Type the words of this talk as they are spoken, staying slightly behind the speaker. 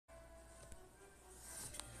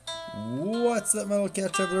What's up, my little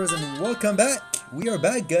cat travelers, and welcome back. We are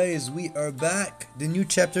back, guys. We are back. The new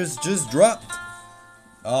chapters just dropped.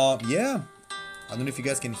 Yeah. I don't know if you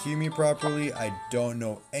guys can hear me properly. I don't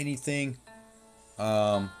know anything.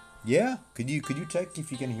 Yeah. Could you check if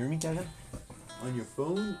you can hear me, Cardinal? On your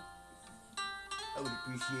phone? I would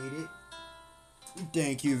appreciate it.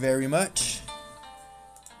 Thank you very much.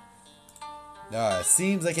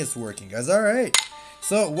 Seems like it's working, guys. All right.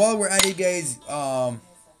 So while we're at it, guys,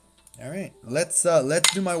 all right, let's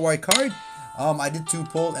do my white card. I did 2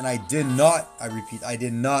 polls and I did not. I repeat, I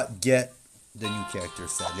did not get the new character.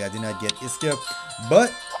 Sadly, I did not get Iska,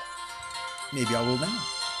 but maybe I will now,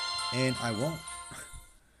 and I won't.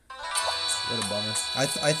 What a bummer. I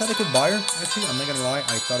thought I could buy her. Actually, I'm not gonna lie.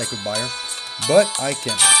 I thought I could buy her, but I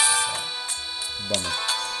can't. So, bummer.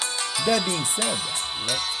 That being said,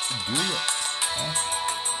 let's do it.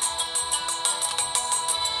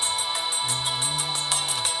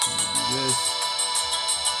 This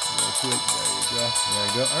real quick. There you go. There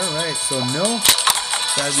you go. Alright, so no,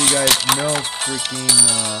 sadly guys, no freaking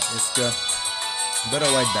Iska, but a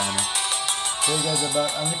white banner. So guys,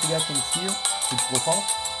 about, I don't know if you guys can hear. C'est trop fort?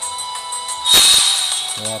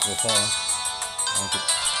 C'est vraiment trop fort, hein?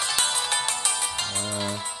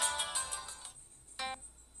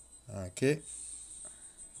 Ok.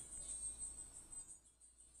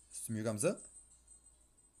 C'est mieux comme ça?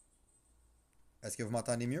 Est-ce que vous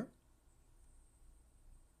m'entendez mieux?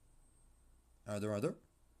 1, 2, 1, 2.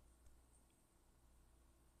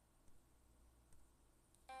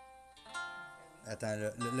 Attends,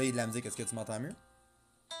 là, il y a de la musique. Est-ce que tu m'entends mieux?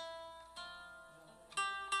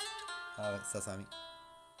 Ah ouais, ça s'en vient.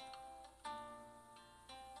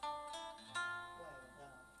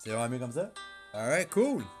 C'est vraiment mieux comme ça? Alright,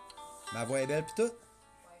 cool. Ma voix est belle pis tout.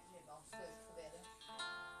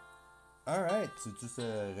 Alright, tu sais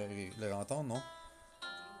le entendre, non?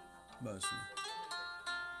 Ben, c'est...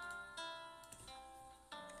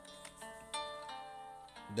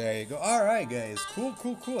 There you go. Alright, guys. Cool,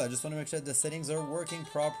 cool, cool. I just want to make sure the settings are working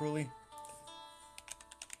properly.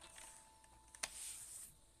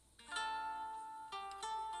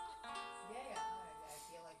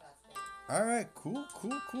 Alright, cool,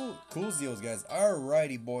 cool, cool. Cool deals, guys.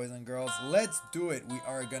 Alrighty, boys and girls. Let's do it. We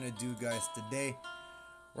are gonna do, guys, today.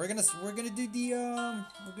 We're gonna do the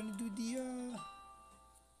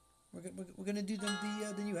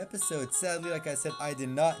the new episode. Sadly, like I said, I did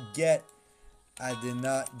not get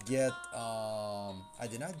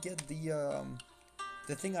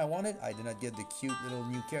the thing I wanted. I did not get the cute little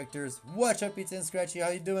new characters. What's up, Pizza and Scratchy?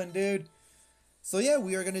 How you doing, dude? So yeah,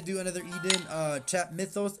 we are gonna do another Eden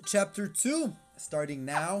Mythos chapter 2 starting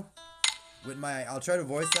now with my, I'll try to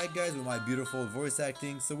voice act, guys, with my beautiful voice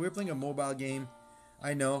acting. So we're playing a mobile game.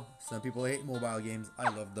 I know some people hate mobile games. I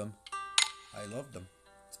love them. I love them.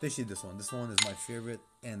 Especially this one. This one is my favorite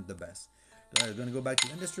and the best. We're gonna go back to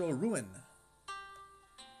Industrial Ruin.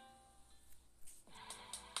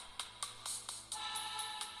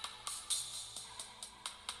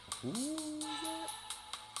 Who's that?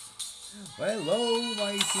 Well, hello,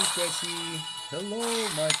 my Scratchy. Hello,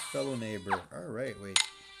 my fellow neighbor. Alright, wait.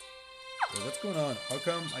 What's going on? How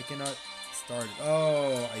come I cannot start it?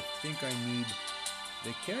 Oh, I think I need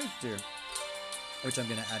the character, which I'm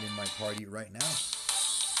gonna add in my party right now.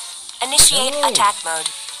 Initiate attack mode.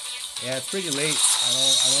 Yeah, it's pretty late.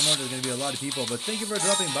 I don't know if there's gonna be a lot of people, but thank you for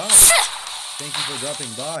dropping by. Thank you for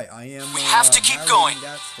dropping by. I am we have to keep going.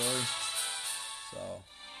 That story. So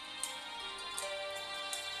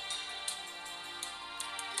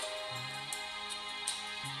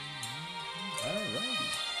alrighty.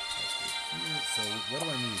 So what do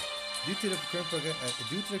I need? Due to the current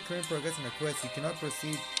progress in the quest, you cannot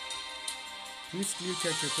proceed. Please clear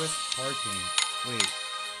character quest parking. Wait.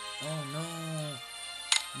 Oh no.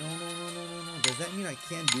 No. Does that mean I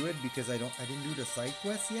can't do it because I didn't do the side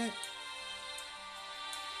quest yet?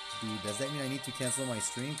 Dude, does that mean I need to cancel my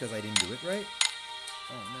stream because I didn't do it right?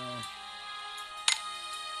 Oh no.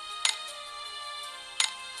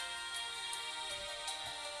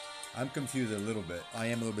 I'm confused a little bit. I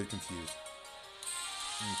am a little bit confused.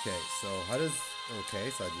 Okay, so how does...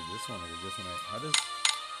 Okay, so I did this one, How does...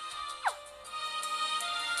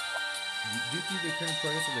 Due to the current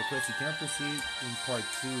progress of the quest, you cannot proceed in part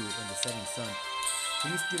 2 in the setting sun.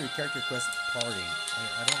 Please get your character quest parting.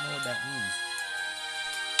 I don't know what that means.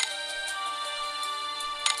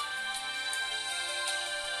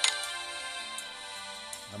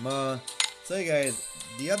 So hey guys,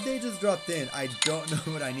 the update just dropped in. I don't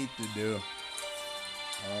know what I need to do.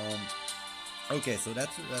 Okay, so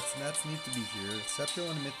that's need to be here. Chapter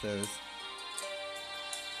 1 Mythos.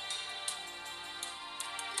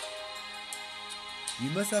 You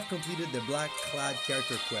must have completed the black clad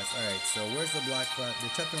character quest. Alright, so where's the black clad the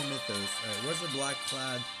chapter on mythos? Alright, where's the black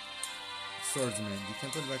clad swordsman? You can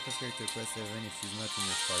put the black clad character quest even if she's not in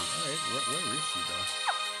your party. Alright, where is she though?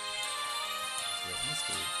 Wait,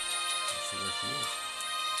 mystery. Let's see where she is.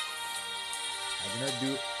 I did not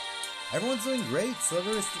do. Everyone's doing great.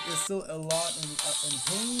 Silver is still a lot in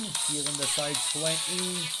pain. She is on the side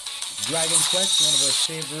playing Dragon Quest, one of her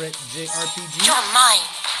favorite JRPGs. You're mine.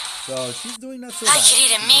 So she's doing not so bad. I could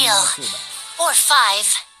eat a meal. So Or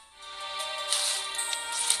 5.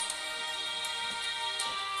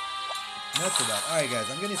 not so bad. Alright guys,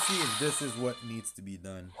 I'm gonna see if this is what needs to be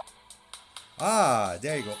done. Ah,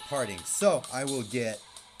 there you go, parting. So I will get.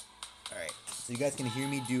 Alright, so you guys can hear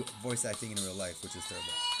me do voice acting in real life, which is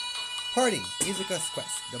terrible. Parting, Izuka's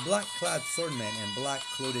quest. The black-clad swordman and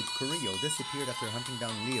black-clothed Kurio disappeared after hunting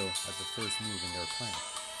down Leo as the first move in their plan.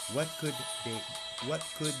 What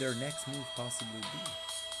could their next move possibly be?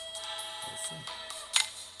 We'll see.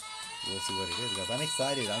 We'll see what it is, guys. I'm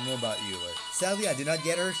excited. I don't know about you, but sadly, I did not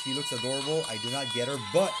get her. She looks adorable. I did not get her,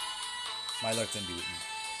 but my luck didn't be with me.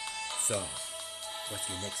 So, what's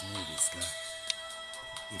your next move, Izuka?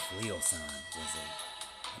 If Leo-san was a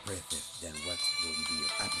aperitif, then what will be your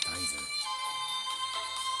appetizer?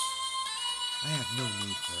 I have no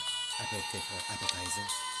need for aperitif or appetizer.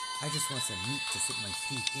 I just want some meat to sink my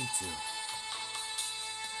teeth into.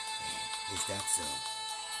 Is that so?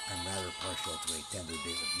 I'm rather partial to a tender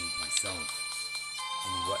bit of meat myself.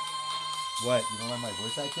 And what? You don't like my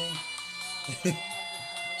voice acting?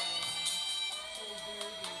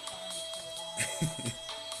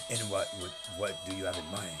 And what do you have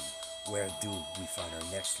in mind? Where do we find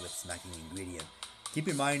our next lip-smacking ingredient? Keep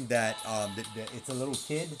in mind that it's a little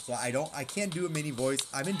kid, so I can't do a mini voice.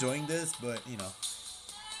 I'm enjoying this, but you know,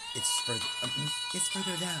 it's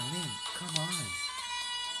further down in. Come on.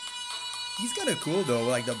 He's kind of cool though,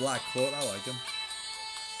 like the black coat. I like him.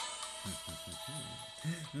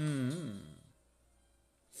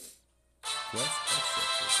 Quest accepted.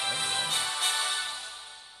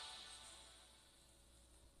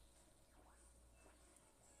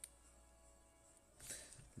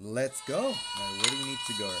 Let's go. Now, where do we need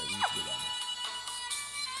to go? Right, we need to go down.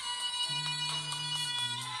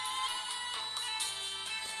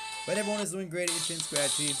 But everyone is doing great. Itchy and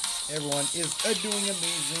Scratchy. Everyone is doing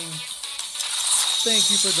amazing. Thank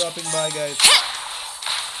you for dropping by, guys.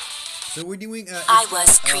 So we're doing. I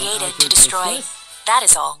was created to destroy. That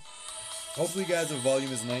is all. Hopefully, guys, the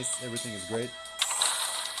volume is nice. Everything is great.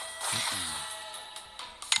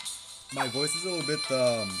 My voice is a little bit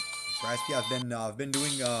raspy. I've been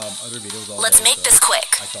doing other videos all day. Let's make this quick.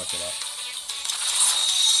 I talked a lot.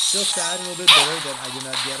 Still sad and a little bit bitter that I did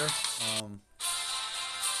not get her. I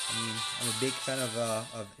mean, I'm a big fan of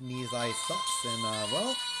Knee's Eye Socks, and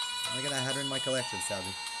well, I'm not gonna have her in my collection,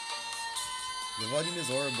 sadly. The volume is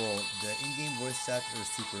horrible. The in-game voice chat is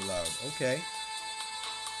super loud. Okay.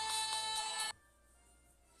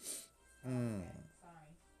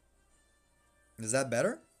 Is that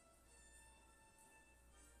better?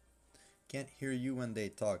 Can't hear you when they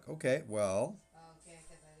talk. Okay, well. Okay,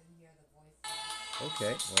 because I didn't hear the voice.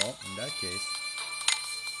 Okay, well, in that case.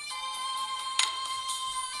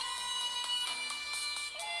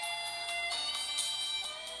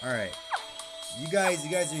 Alright. You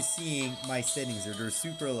guys are seeing my settings here. They're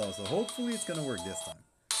super low, so hopefully it's gonna work this time.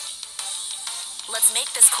 Let's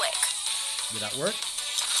make this quick. Did that work?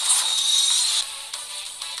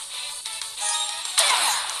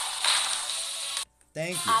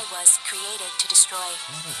 Thank you. I was created to destroy.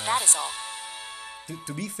 That is all.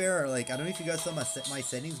 To be fair, like, I don't know if you guys saw my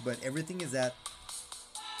settings, but everything is at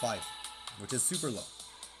 5, which is super low.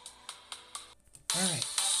 Alright.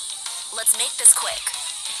 Let's make this quick.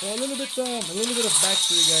 So a little bit of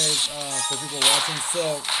backstory, guys, for people watching.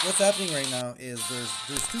 So what's happening right now is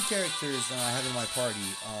there's 2 characters I have in my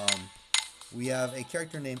party. We have a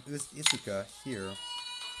character named Izuka here.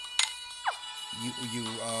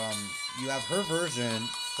 You have her version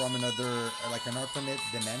from another, like an alternate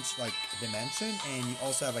dimension, and you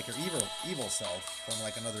also have like your evil self from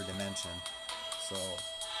like another dimension. So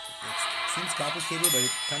it seems complicated, but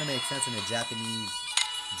it kind of makes sense in a Japanese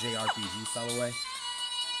JRPG style way.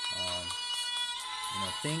 You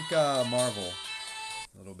know, think Marvel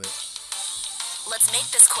a little bit. Let's make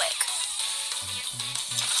this quick.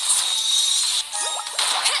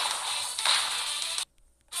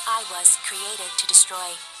 I was created to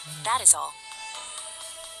destroy. That is all.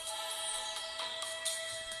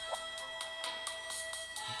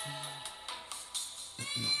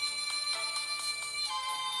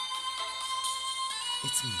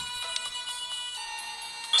 It's me.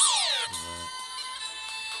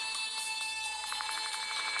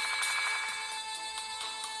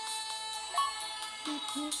 Is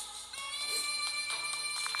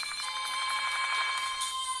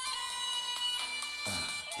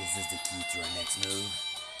this the key to our next move?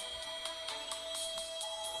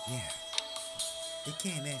 Yeah. The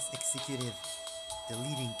KMS executive, the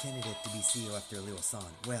leading candidate to be CEO after Leo San.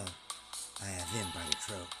 Well, I have him by the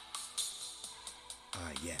throat.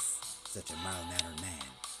 Ah, yes. Such a mild-mannered man.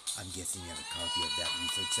 I'm guessing you have a copy of that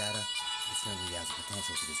research data? It certainly has the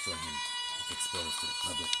potential to destroy him if exposed to the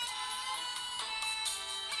public.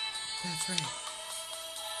 That's right.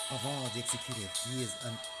 Of all the executive, he is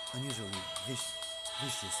unusually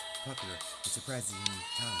vicious, popular, and surprisingly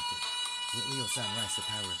talented. With Leo San rise to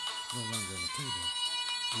power no longer on the table,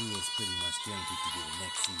 he is pretty much guaranteed to be the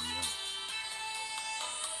next CEO.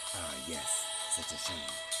 Ah, yes. Such a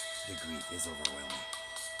shame. The grief is overwhelming.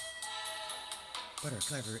 But our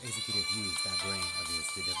clever executive used that brain of his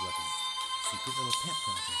to develop his secret little pet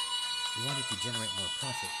project. He wanted to generate more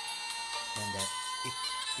profit than that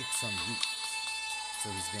Ixum youth. So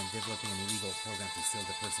he's been developing an illegal program to steal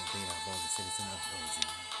the personal data of all the citizens of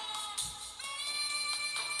Ozone.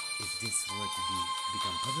 If this were to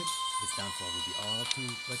become public, his downfall would be all too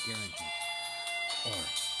but guaranteed. Or,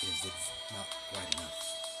 if it's not quite enough,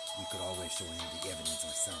 we could always show him the evidence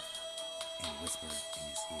ourselves and whisper in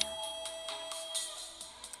his ear.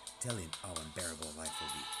 Tell him how unbearable life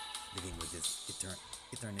will be, living with this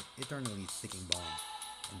eternally ticking bomb,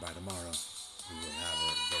 and by tomorrow, we will have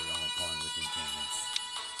our very own pawn within KMS.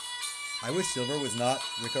 I wish Silver was not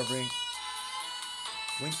recovering.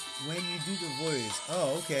 When you do the voice,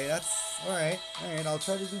 oh, okay, that's alright. Alright, I'll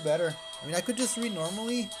try to do better. I mean, I could just read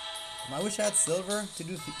normally. I wish I had Silver to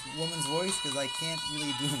do the woman's voice, because I can't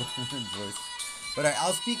really do the woman's voice. But alright,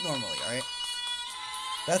 I'll speak normally, alright?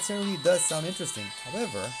 That certainly does sound interesting.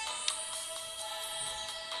 However,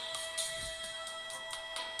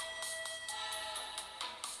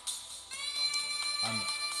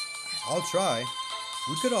 I'll try.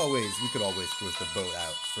 We could always push the boat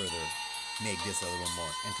out further, make this a little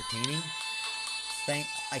more entertaining.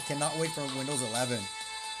 I cannot wait for Windows 11.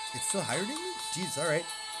 It's still higher than me? Jeez, alright.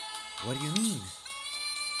 What do you mean?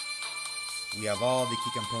 We have all the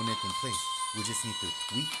key components in place. We just need to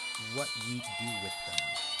tweak what we do with them.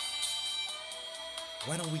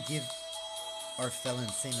 Why don't we give our fellow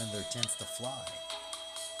insane another chance to fly?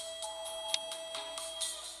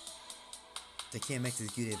 The KMX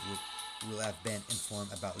executive will have been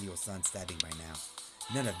informed about Leo San's stabbing by now.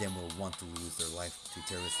 None of them will want to lose their life to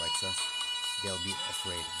terrorists like us. They'll be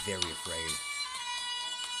afraid, very afraid.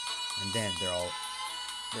 And then they're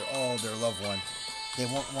all their loved one. They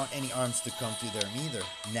won't want any arms to come to them either.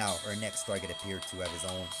 Now our next target appeared to have his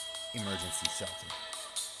own emergency shelter.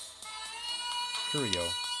 Curio.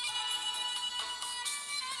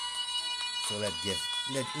 So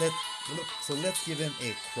let's give him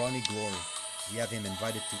a crowning glory. We have him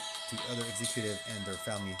invited to other executives and their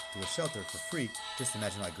family to a shelter for free. Just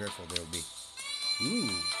imagine how grateful they'll be.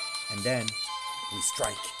 Ooh. And then we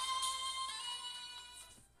strike.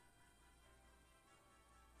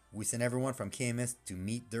 We send everyone from KMS to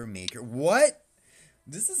meet their maker. What?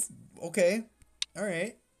 This is okay.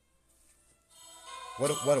 Alright.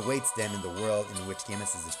 What awaits them in the world in which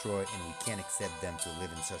KMS is destroyed, and we can't accept them to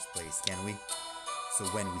live in such place, can we? So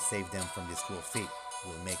when we save them from this cruel fate,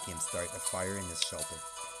 we'll make him start a fire in this shelter.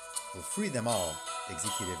 We'll free them all, the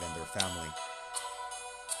executive and their family.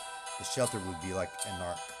 The shelter would be like an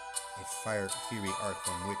arc, a fiery arc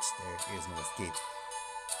from which there is no escape,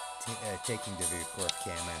 taking the very core of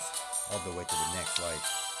KMS all the way to the next life.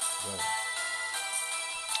 Whoa.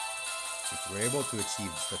 If we're able to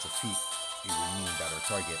achieve such a feat, it will mean that our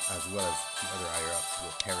target, as well as the other higher-ups,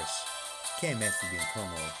 will perish. KMS will be in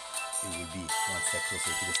turmoil. It will be one step closer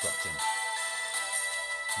to destruction.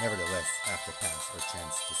 Nevertheless, after pass our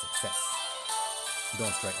chance to success.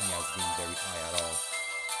 Don't strike me as being very high at all.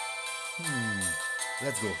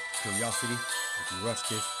 Let's go. Curiosity. If we rush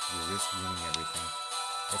this, we risk ruining everything.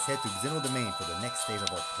 Let's head to Xeno Domain for the next stage of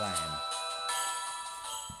our plan.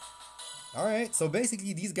 Alright, so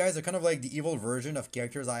basically these guys are kind of like the evil version of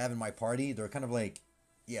characters I have in my party. They're kind of like,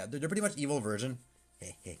 yeah, they're pretty much evil version.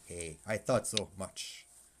 Hey, I thought so much.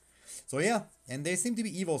 So yeah, and they seem to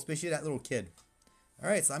be evil, especially that little kid.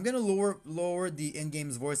 Alright, so I'm gonna lower the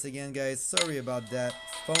in-game's voice again, guys. Sorry about that.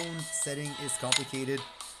 Phone setting is complicated.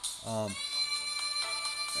 Alright.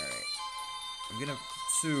 I'm gonna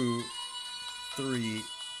 2, 3.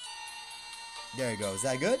 There you go. Is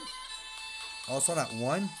that good? Also not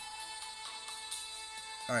 1.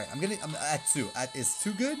 Alright, I'm at 2. Is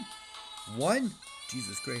 2 good? 1?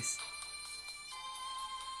 Jesus Christ.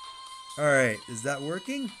 Alright, is that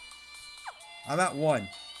working? I'm at 1.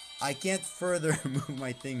 I can't further move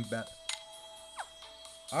my thing back.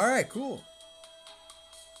 Alright, cool.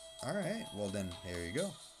 Alright, well then, there you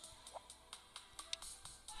go.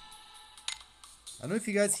 I don't know if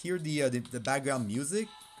you guys hear the background music.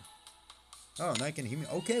 Oh, now you can hear me.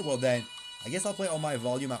 Okay, well then, I guess I'll play all my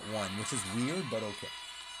volume at 1, which is weird, but okay.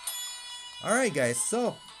 Alright, guys,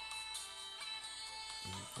 so.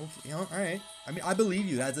 Okay, alright. I mean, I believe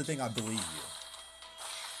you. That's the thing, I believe you.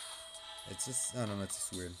 It's just, I don't know, it's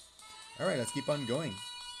just weird. Alright, let's keep on going.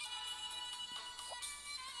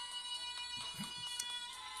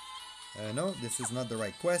 No, this is not the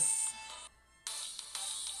right quest.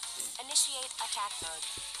 Initiate attack mode.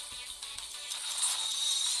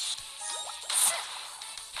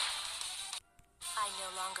 I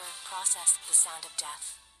no longer process the sound of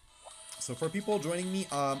death. So for people joining me,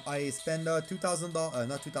 I spend $2,000,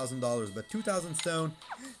 not $2,000, but 2,000 stone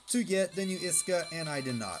to get the new Iska, and I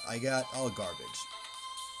did not. I got all garbage.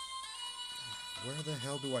 Where the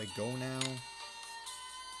hell do I go now?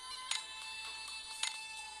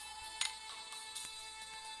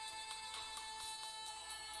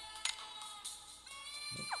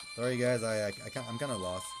 Sorry guys, I'm kind of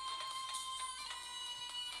lost.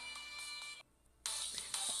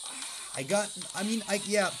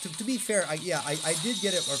 Yeah, to be fair, I did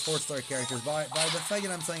get it for 4-star characters, by the fact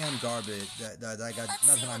that I'm saying I'm garbage, that I got,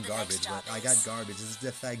 not that I'm garbage, but I got garbage, is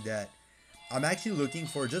the fact that I'm actually looking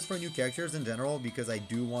for, just for new characters in general, because I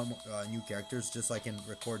do want new characters, just so I can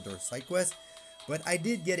record their side quests, but I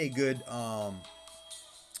did get a good, I'm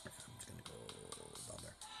just gonna go down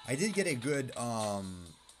there, I did get a good,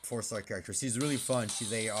 4-star character. She's really fun.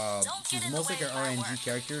 She's a she's mostly like an RNG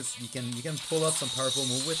characters. You can pull up some powerful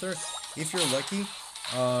move with her if you're lucky.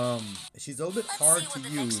 She's a little bit hard to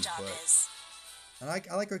use, but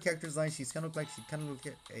I like her character design. She kind of looks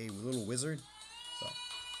like a little wizard. So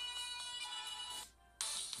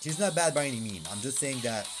she's not bad by any means. I'm just saying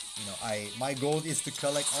that, you know, my goal is to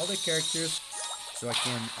collect all the characters so I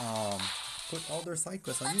can put all their side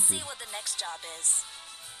quests on YouTube. Let's see what the next job is.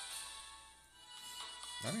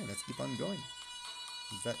 Alright, let's keep on going.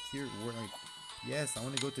 Is that here? Where like, yes, I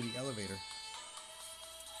want to go to the elevator.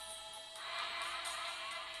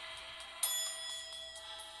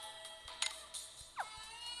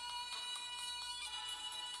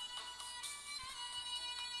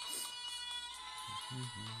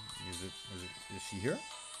 Is she here?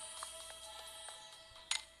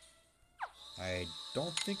 I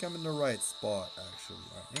don't think I'm in the right spot, actually.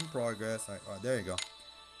 Alright, in progress. Alright, there you go.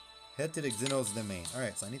 Head to the Xenos domain.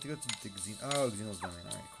 Alright, so I need to go to the Xenos domain.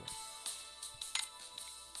 Alright, cool.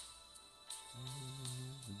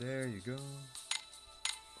 There you go.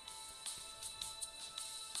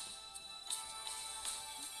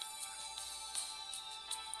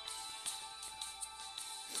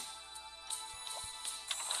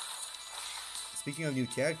 Speaking of new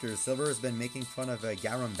characters, Silver has been making fun of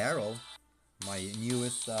Garum Barrel, my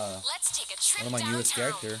newest, Let's take a trip one of my newest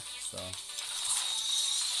downtown. character. So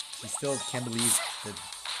he still can't believe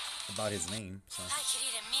about his name. So I could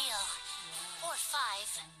eat a meal. Or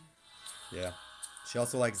 5. yeah, she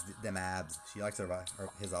also likes them abs. She likes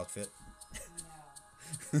his outfit.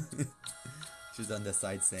 No. She's on the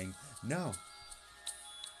side saying no.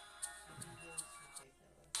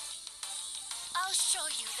 I'll show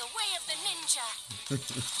you the way of the ninja.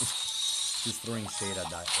 She's throwing shade at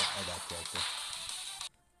that character.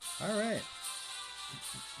 All right.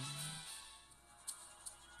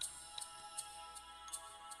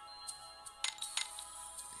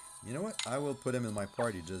 You know what? I will put him in my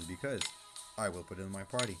party just because. I will put him in my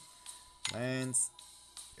party. Lance.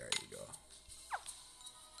 There you go.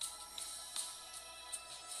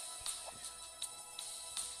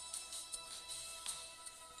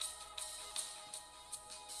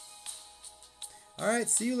 Alright,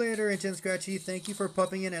 see you later, Inch and Scratchy. Thank you for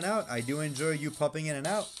popping in and out. I do enjoy you popping in and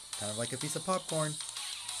out. Kind of like a piece of popcorn.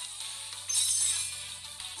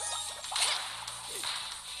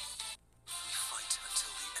 Fight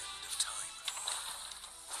until the end of time.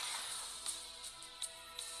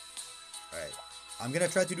 Alright. I'm gonna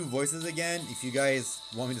try to do voices again. If you guys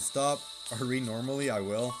want me to stop or read normally, I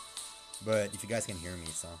will. But if you guys can hear me,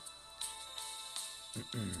 so.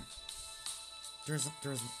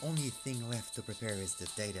 There's only a thing left to prepare is the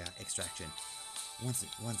data extraction.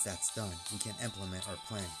 Once that's done, we can implement our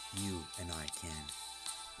plan. You and I can.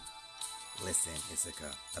 Listen,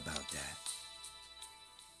 Issaka, about that.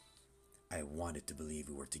 I wanted to believe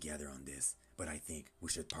we were together on this, but I think we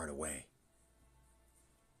should part away.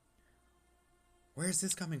 Where is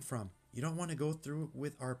this coming from? You don't want to go through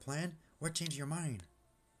with our plan? What changed your mind?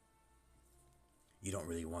 You don't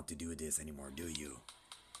really want to do this anymore, do you?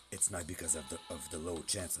 It's not because of the low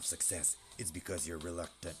chance of success. It's because you're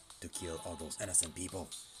reluctant to kill all those innocent people.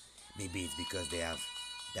 Maybe it's because they have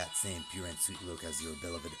that same pure and sweet look as your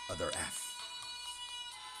beloved other half.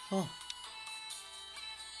 Huh.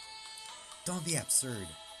 Don't be absurd.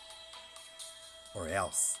 Or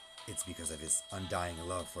else, it's because of his undying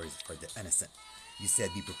love for the innocent. You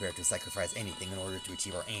said be prepared to sacrifice anything in order to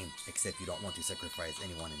achieve our aim, except you don't want to sacrifice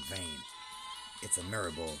anyone in vain. It's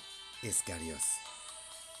admirable, Iscarios,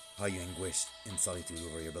 how you anguish in solitude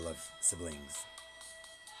over your beloved siblings,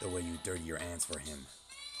 the way you dirty your hands for him.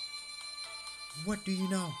 What do you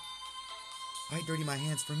know? I dirty my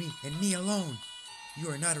hands for me, and me alone. You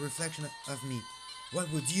are not a reflection of me.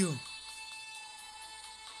 What would you?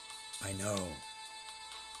 I know.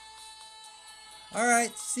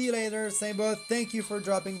 Alright, see you later, Sainbo. Thank you for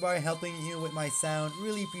dropping by, helping you with my sound.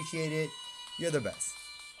 Really appreciate it. You're the best.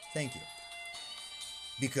 Thank you.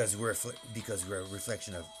 Because we're a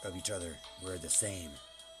reflection of each other. We're the same.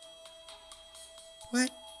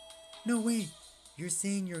 What? No way. You're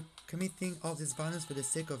saying you're committing all this violence for the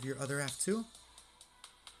sake of your other half too?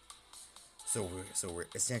 So we're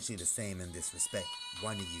essentially the same in this respect.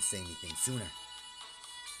 Why did you say anything sooner?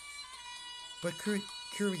 But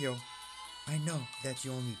Curio, I know that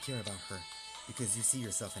you only care about her because you see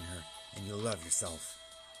yourself in her and you love yourself.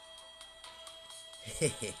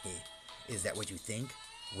 Hehehe. Is that what you think?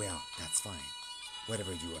 Well, that's fine.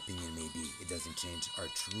 Whatever your opinion may be, it doesn't change our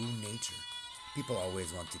true nature. People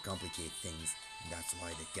always want to complicate things, and that's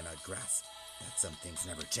why they cannot grasp that some things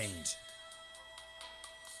never change.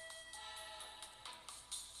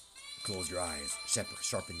 Close your eyes,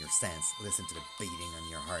 sharpen your sense, listen to the beating on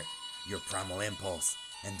your heart, your primal impulse,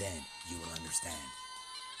 and then you will understand.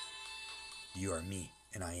 You are me,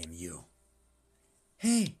 and I am you.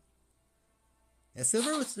 Hey! Yeah,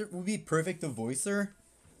 Silver would be perfect to voice her.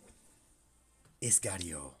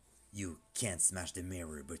 Iscario, you can't smash the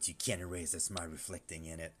mirror, but you can erase the smile reflecting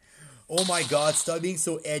in it. Oh my god, stop being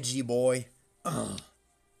so edgy, boy. Ugh.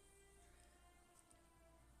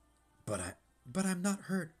 But I'm not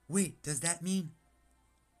hurt. Wait, does that mean?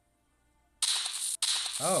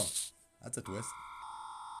 Oh, that's a twist.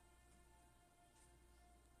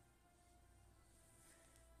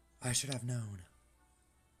 I should have known.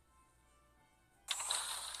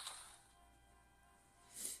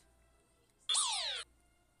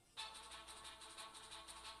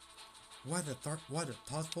 What a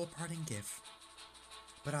thoughtful parting gift.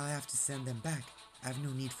 But I'll have to send them back. I have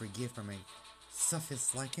no need for gift from a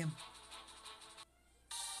sophist like him.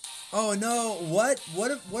 Oh no! What?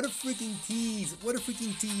 What a freaking tease! What a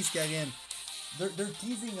freaking tease, Gagan! They're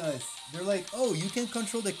teasing us. They're like, oh, you can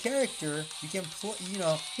control the character. You can,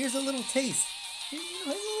 here's a little taste. Here's a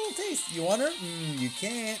little taste. You want her? You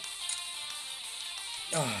can't.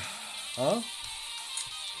 Huh?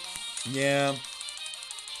 Yeah.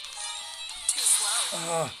 Too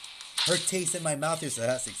slow. Her taste in my mouth is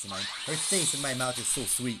 69. Her taste in my mouth is so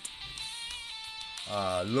sweet.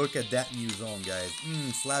 Look at that new zone, guys.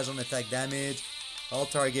 Slash on attack damage, all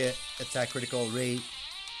target attack critical rate,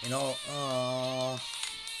 and all.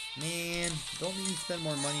 Man, don't make me spend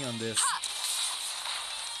more money on this.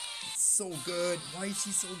 It's so good. Why is she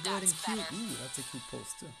so good and cute? Better. Ooh, that's a cute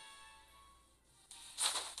post too.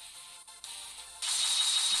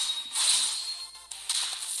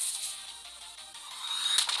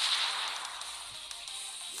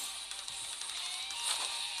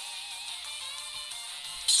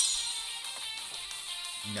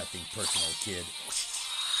 Nothing personal, kid.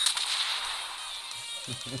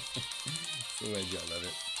 So edgy, I love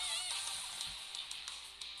it.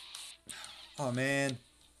 Oh man,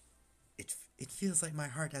 it feels like my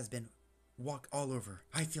heart has been walked all over.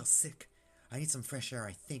 I feel sick. I need some fresh air.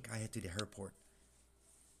 I think I head to the airport.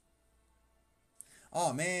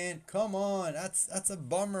 Oh man, come on. That's a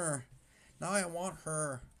bummer. Now I want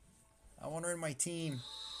her. I want her in my team.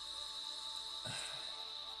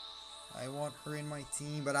 I want her in my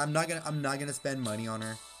team, but I'm not gonna spend money on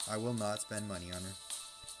her. I will not spend money on her.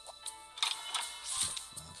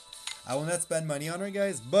 I will not spend money on her,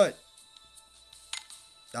 guys, but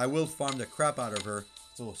I will farm the crap out of her.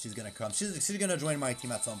 So she's gonna come. She's gonna join my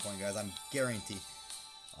team at some point, guys. I'm guarantee.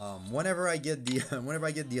 Whenever I get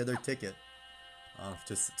the other ticket,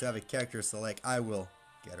 to have a character select, I will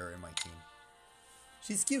get her in my team.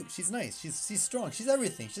 She's cute. She's nice. She's strong. She's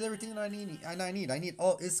everything. She's everything that I need. I need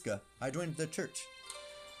all Iska. I joined the church.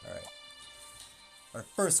 All right. Our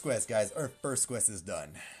first quest, guys. Our first quest is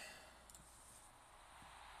done.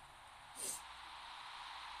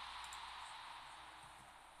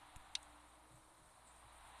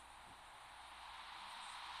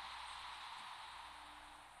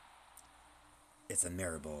 It's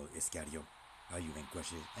admirable, Iscario, how you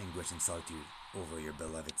anguish and solitude over your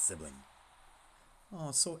beloved sibling.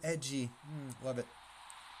 Oh, so edgy. Love it.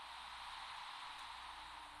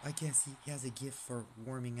 I guess he has a gift for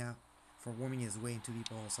warming his way into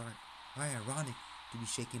people's heart. How ironic to be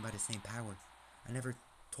shaken by the same power. I never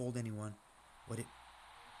told anyone what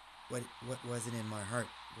wasn't in my heart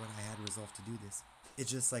when I had resolved to do this.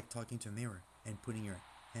 It's just like talking to a mirror and putting your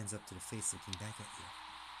hands up to the face looking back at you.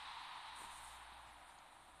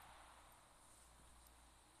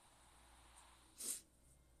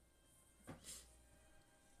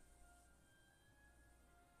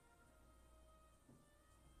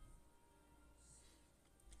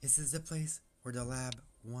 Is this the place where the lab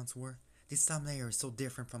once were? This time layer is so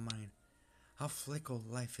different from mine. How fickle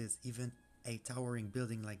life is, even a towering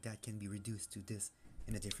building like that can be reduced to this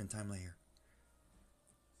in a different time layer.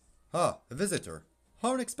 Ah, a visitor.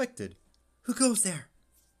 How unexpected. Who goes there?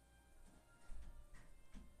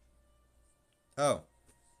 Oh,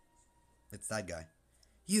 it's that guy.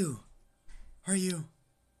 You. Are you?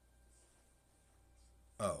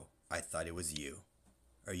 Oh, I thought it was you.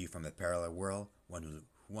 Are you from a parallel world?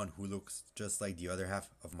 One who looks just like the other half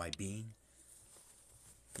of my being?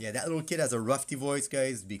 Yeah, that little kid has a rusty voice,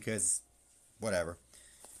 guys, because whatever.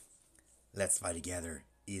 Let's fight together,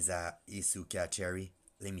 Isuka Cherry.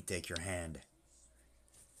 Let me take your hand.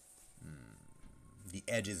 The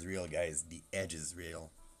edge is real, guys. The edge is real.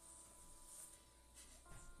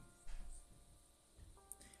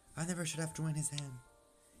 I never should have joined his hand.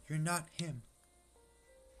 You're not him.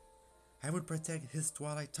 I would protect his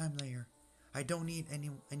Twilight Time layer. I don't need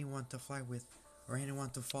anyone to fly with or anyone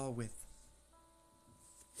to fall with.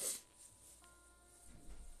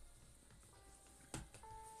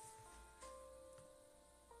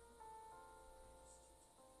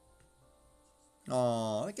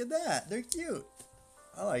 Aw, look at that. They're cute.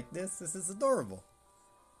 I like this. This is adorable.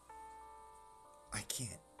 I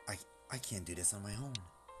can't do this on my own.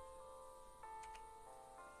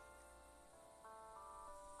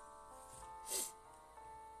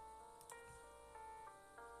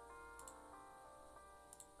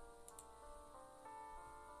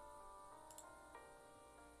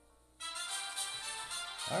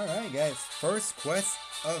 Alright guys, first quest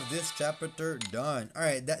of this chapter done.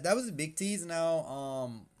 Alright, that was a big tease.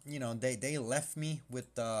 Now, you know, they left me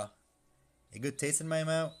with a good taste in my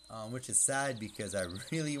mouth, which is sad because I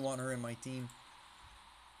really want her in my team.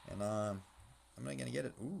 And I'm not gonna get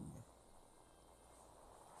it. Ooh.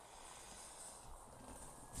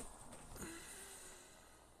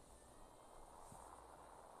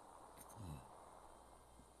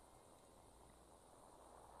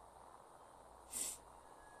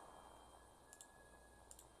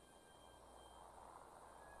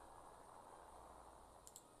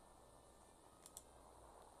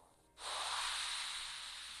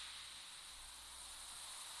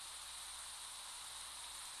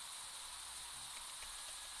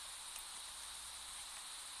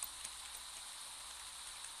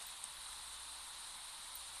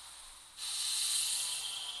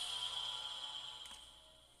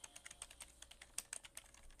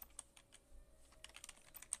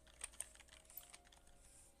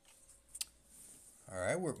 All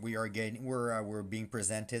right, we're being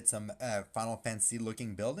presented some Final Fantasy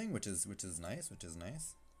looking building, which is nice, which is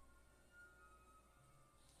nice.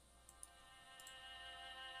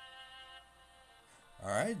 All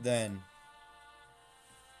right then.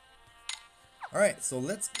 All right, so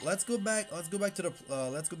let's go back. Let's go back to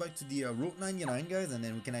the Route 99, guys, and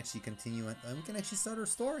then we can actually continue it, and we can actually start our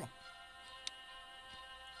story.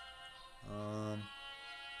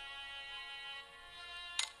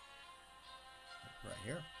 Right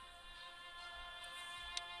here.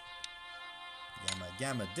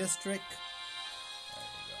 Gamma District.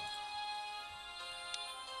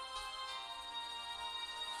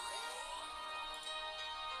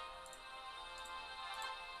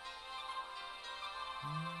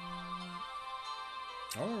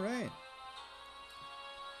 There we go. All right.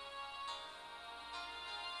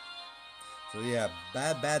 So yeah,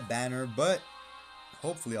 bad banner, but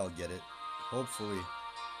hopefully I'll get it. Hopefully.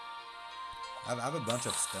 I have a bunch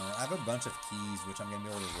of stone. I have a bunch of keys, which I'm gonna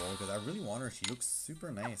be able to roll because I really want her. She looks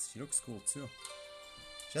super nice. She looks cool too.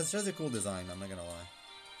 She has a cool design. I'm not gonna lie.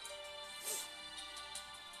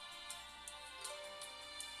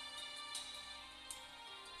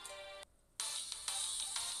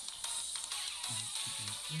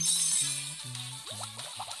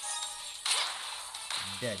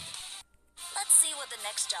 Dead. Let's see what the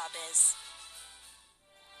next job is.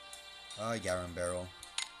 Garen Barrel.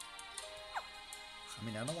 I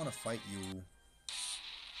mean, I don't want to fight you.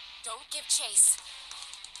 Don't give chase.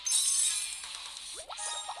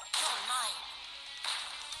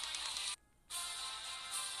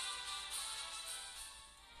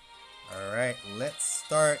 Alright, let's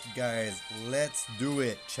start, guys. Let's do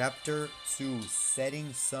it. Chapter 2,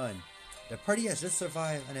 Setting Sun. The party has just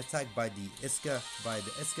survived an attack by the Iska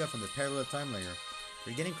from the parallel time layer.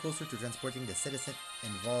 We're getting closer to transporting the citizen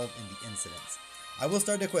involved in the incidents. I will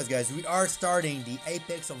start the quest, guys. We are starting the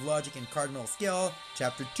Apex of Logic and Cardinal Skill,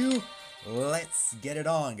 Chapter 2. Let's get it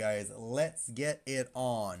on, guys. Let's get it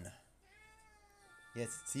on. Yes,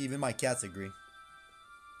 see, even my cats agree.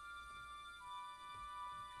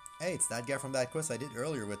 Hey, it's that guy from that quest I did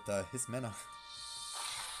earlier with his Mena.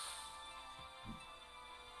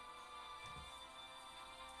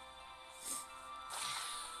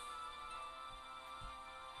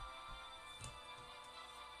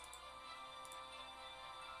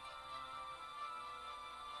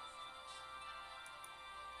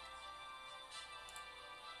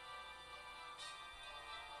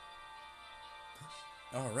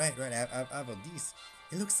 Oh, right. I have a these.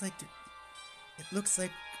 It looks like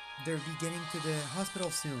they'll be getting to the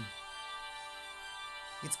hospital soon.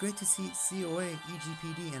 It's great to see COA,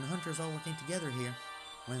 EGPD, and hunters all working together here,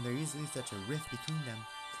 when there is usually such a rift between them.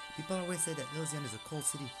 People always say that Elysian is a cold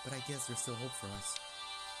city, but I guess there's still hope for us.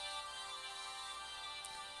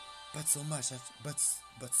 But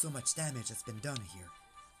so much damage has been done here.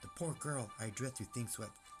 The poor girl, I dread to think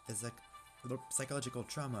what psychological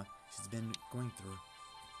trauma she's been going through.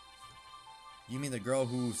 You mean the girl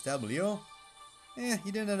who stabbed Leo?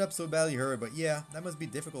 He didn't end up so badly hurt, but yeah, that must be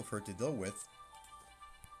difficult for her to deal with.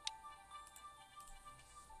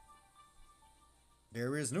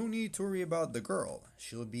 There is no need to worry about the girl.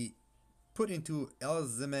 She'll be put into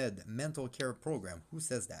Elzamed mental care program. Who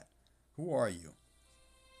says that? Who are you?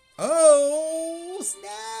 Oh,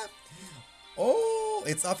 snap! Oh,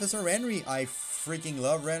 it's Officer Henry. I freaking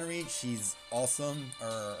love Henry. She's awesome.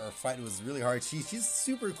 Her fight was really hard. She's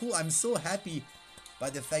super cool. I'm so happy by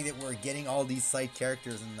the fact that we're getting all these side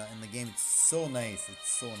characters in the game. It's so nice. It's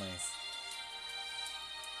so nice.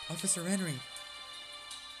 Officer Henry,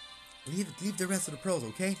 leave the rest of the pros,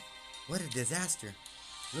 okay? What a disaster.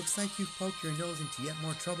 Looks like you've poked your nose into yet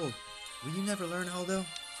more trouble. Will you never learn, Aldo?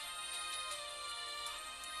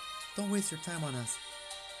 Don't waste your time on us.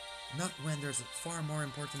 Not when there's far more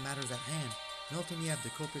important matters at hand. Not only have the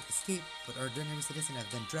culprit escaped, but our ordinary citizens have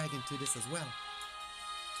been dragged into this as well.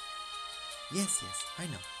 Yes, I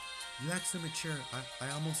know. You act so mature, I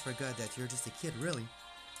almost forgot that you're just a kid, really.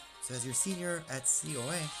 So as your senior at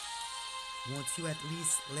COA, won't you at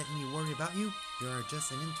least let me worry about you? You're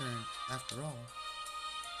just an intern, after all.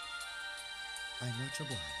 I'm much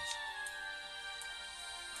obliged.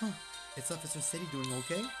 Huh, is Officer City doing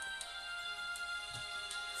okay?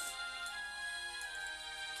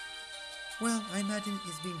 Well, I imagine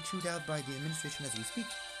he's being chewed out by the administration as we speak.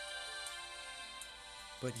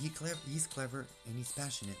 But he's clever and he's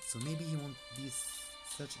passionate, so maybe he won't be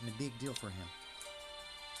such a big deal for him.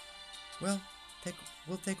 Well,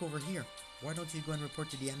 we'll take over here. Why don't you go and report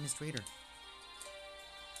to the administrator?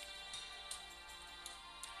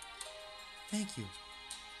 Thank you.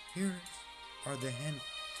 Here are the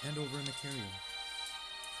handover material.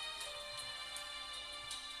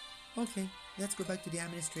 Okay, let's go back to the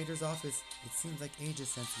administrator's office. It seems like ages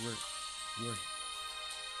since we're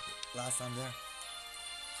last time there.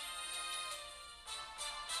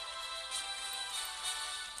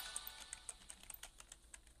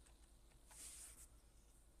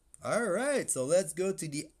 Alright, so let's go to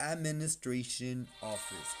the administration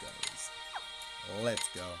office, guys. Let's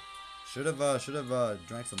go. Should have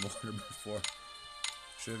drank some water before.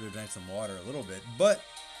 Should have drank some water a little bit, but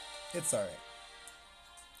it's alright.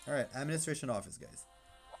 Alright, administration office, guys.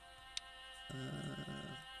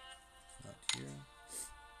 Not here.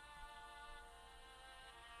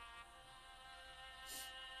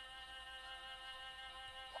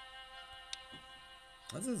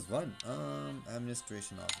 This is fun.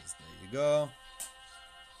 Administration office. There you go.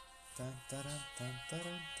 Dun, dun, dun, dun, dun,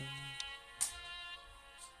 dun.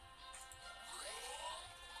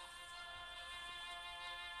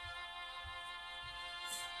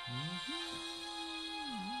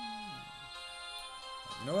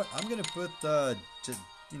 You know what? I'm gonna put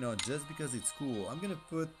just because it's cool. I'm gonna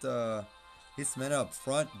put his men up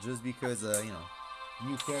front just because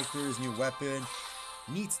new characters, new weapon,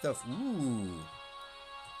 neat stuff. Ooh.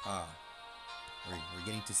 We're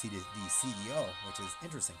getting to see the CEO, which is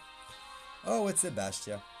interesting. Oh, it's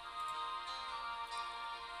Sebastian.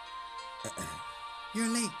 You're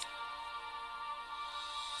late.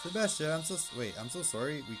 Sebastian, I'm so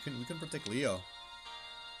sorry. We couldn't protect Leo.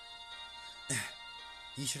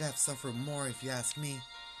 He should have suffered more if you ask me.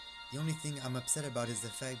 The only thing I'm upset about is the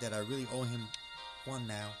fact that I really owe him one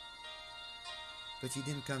now. But you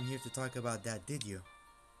didn't come here to talk about that, did you?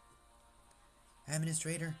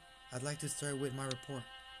 Administrator, I'd like to start with my report.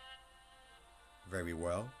 Very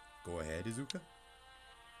well. Go ahead, Izuka.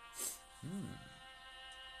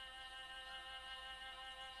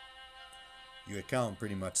 Your account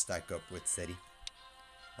pretty much stack up with SETI.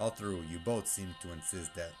 All through, you both seem to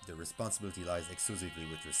insist that the responsibility lies exclusively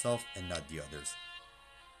with yourself and not the others.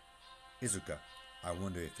 Izuka, I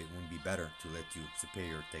wonder if it wouldn't be better to let your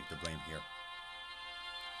superior take the blame here.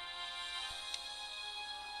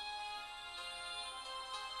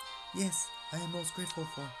 Yes, I am most grateful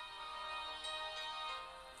for.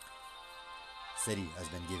 SETI has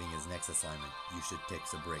been giving his next assignment. You should take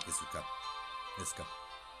a break, Izuka. Let's go.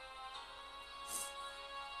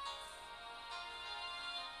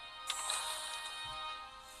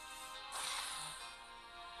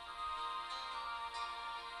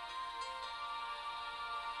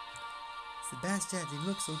 Sebastian didn't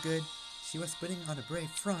look so good. She was putting on a brave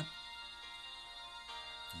front.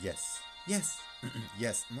 Yes. Yes.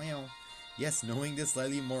 Yes. Meow. Yes, knowing this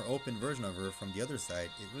slightly more open version of her from the other side,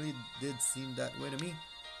 it really did seem that way to me.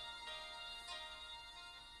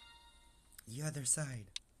 The other side.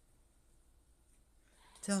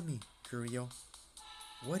 Tell me, Curio,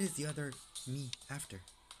 what is the other me after?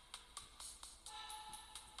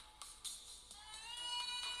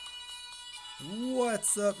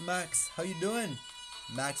 What's up, Max? How you doing?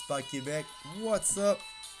 Max by Quebec. What's up?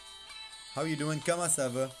 How you doing? Comment ça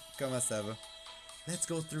va? Comment ça va? Let's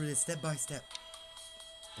go through this step by step.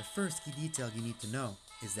 The first key detail you need to know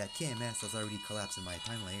is that KMS has already collapsed in my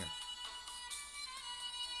time layer.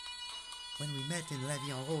 When we met in La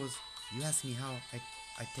Vie en Rose, you asked me how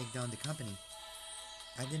I take down the company.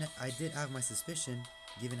 I did have my suspicion,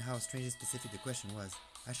 given how strangely specific the question was.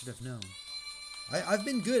 I should have known. I've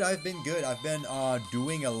been good. I've been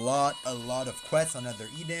doing a lot of quests on Nether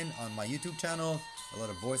Eden on my YouTube channel, a lot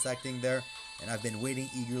of voice acting there, and I've been waiting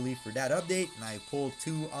eagerly for that update. And I pulled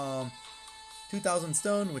 2,000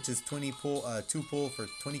 stone, which is 2 pull for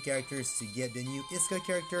 20 characters to get the new Iska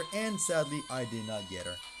character, and sadly I did not get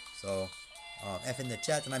her. So F in the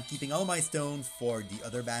chat, and I'm keeping all my stone for the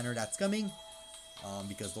other banner that's coming,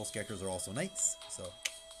 because those characters are also knights. So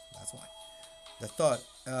that's why.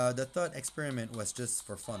 The thought experiment was just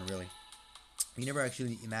for fun, really. You never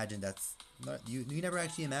actually imagined you never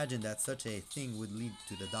actually imagined that such a thing would lead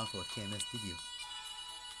to the downfall of KMS, did you?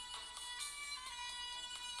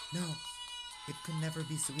 No, it could never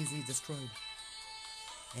be so easily destroyed.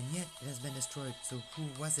 And yet it has been destroyed. So who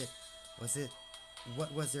was it?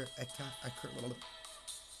 What was their account?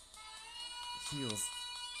 Heals.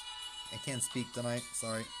 I can't speak tonight.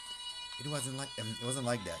 Sorry. It wasn't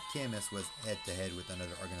like that. KMS was head to head with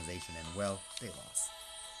another organization, and well, they lost.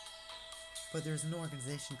 But there's no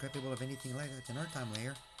organization capable of anything like that in our time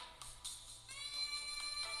layer.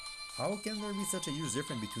 How can there be such a huge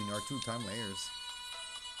difference between our two time layers?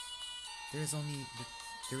 There is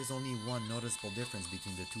only one noticeable difference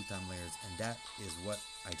between the two time layers, and that is what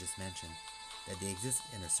I just mentioned. That they exist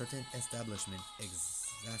in a certain establishment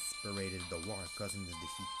exasperated the war, causing the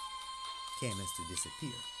defeat KMS to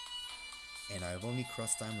disappear. And I have only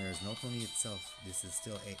crossed time layers, not only itself. This is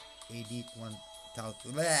still a AD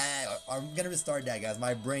 1000. I'm gonna restart that, guys.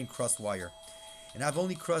 My brain crossed wire. And I've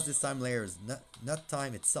only crossed this time layers, not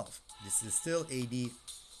time itself. This is still AD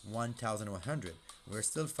 1100. We're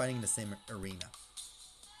still fighting in the same arena.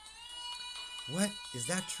 What? Is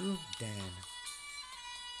that true? Dan.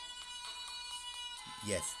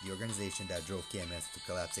 Yes, the organization that drove KMS to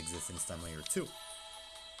collapse exists in this time layer too.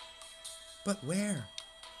 But where?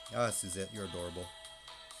 Ah, Suzette, you're adorable.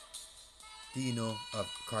 Do you know of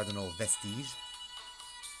Cardinal Vestige?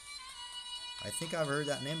 I think I've heard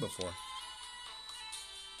that name before.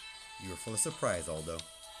 You were full of surprise, Aldo.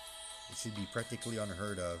 It should be practically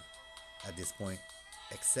unheard of at this point,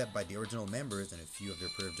 except by the original members and a few of their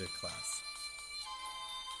privileged class.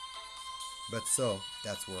 But so,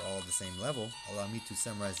 that's we're all at the same level. Allow me to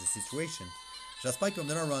summarize the situation. J'espère que tu vas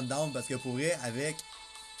me donner un rundown parce que pour vrai, avec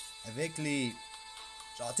les...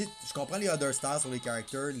 Genre, tu sais, je comprends les other stars sur les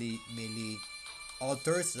characters, mais les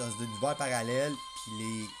alters, c'est dans un univers parallèle,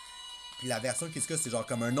 puis la version qui se c'est genre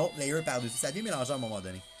comme un autre layer par-dessus. Ça devient mélangé à un moment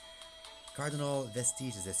donné. Cardinal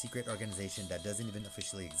Vestige is a secret organization that doesn't even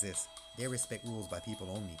officially exist. They respect rules by people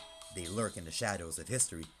only. They lurk in the shadows of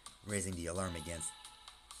history, raising the alarm against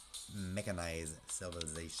mechanized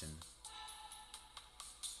civilization.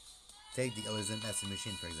 Take the Elysium Master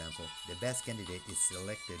Machine, for example. The best candidate is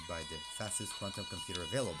selected by the fastest quantum computer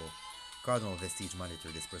available. Cardinal Vestige monitor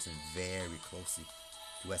this person very closely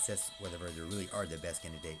to assess whether they really are the best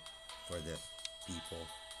candidate for the people,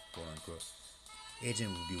 quote unquote.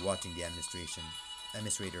 Agent will be watching the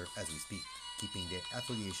administrator as we speak. keeping their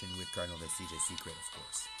affiliation with Cardinal Vestige a secret, of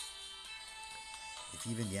course. If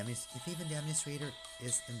even the administrator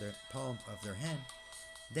is in the palm of their hand,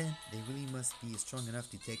 then they really must be strong enough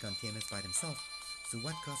to take on KMS by themselves. So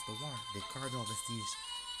what caused the war? Did Cardinal Vestige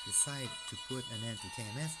decide to put an end to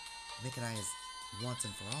KMS, mechanize once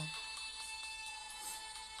and for all?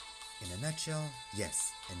 In a nutshell,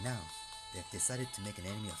 yes, and now they've decided to make an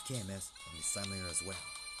enemy of KMS from the Sun Layer as well.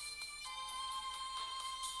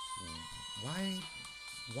 Why?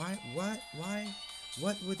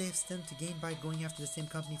 What would they stand to gain by going after the same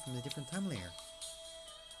company from a different time layer?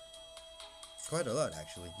 Quite a lot,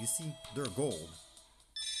 actually. You see, they're gold.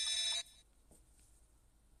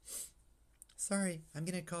 Sorry, I'm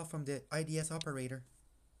getting a call from the IDS operator.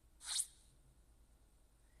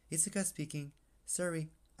 Isuka speaking.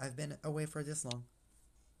 Sorry, I've been away for this long.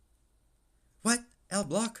 What? L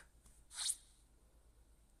block?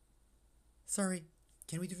 Sorry,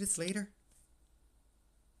 can we do this later?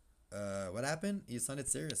 What happened? You sounded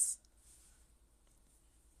serious.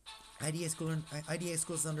 IDA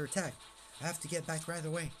school is under attack. I have to get back right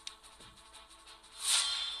away.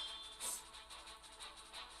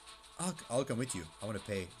 I'll come with you. I want to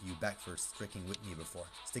pay you back for sticking with me before.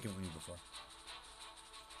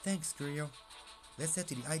 Thanks, Curio. Let's head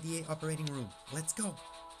to the IDA operating room. Let's go.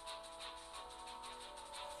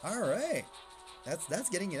 All right. That's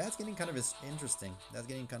getting kind of interesting. All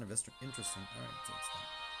right, so it's done.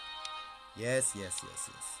 Yes.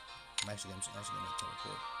 I'm actually gonna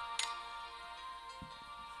teleport.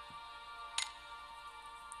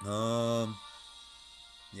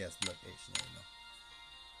 Yes, blood H. No.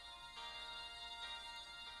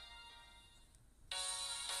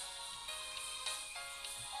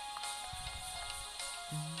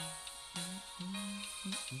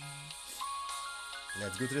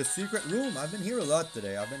 Let's go to the secret room. I've been here a lot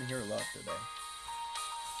today.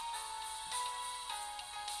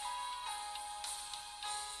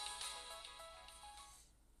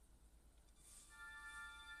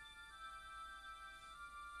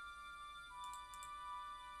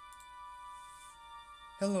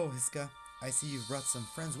 Hello, Hiska. I see you've brought some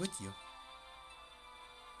friends with you.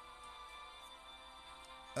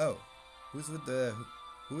 Oh, who is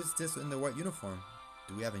this in the white uniform?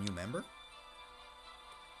 Do we have a new member?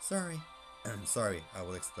 Sorry. Sorry, I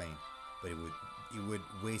will explain. But it would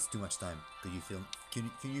waste too much time.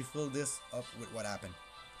 Can you fill this up with what happened?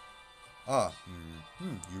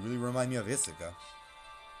 You really remind me of Hiska.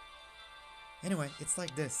 Anyway, it's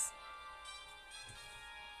like this.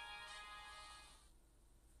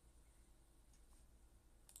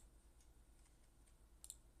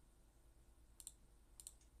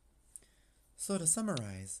 So to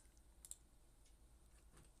summarize.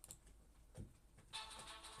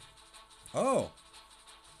 Oh,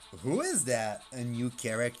 who is that? A new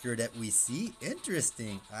character that we see?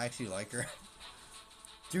 Interesting. I actually like her.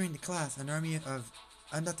 During the class, an army of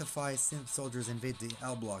unidentified synth soldiers invade the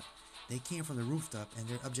L block. They came from the rooftop and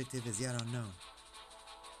their objective is yet unknown.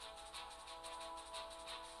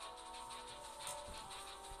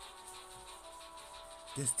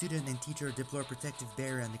 The student and teacher deploy a protective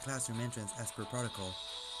barrier on the classroom entrance as per protocol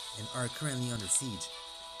and are currently under siege.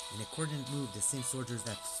 In a coordinated move, the same soldiers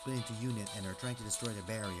have split into units and are trying to destroy the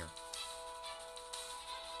barrier.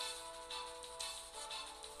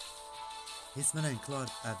 Hismana and Claude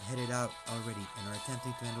have headed out already and are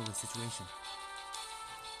attempting to handle the situation.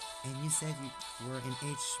 And you said you were in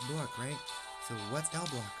H block, right? So what's L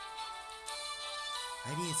block?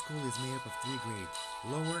 IDA school is made up of 3 grades,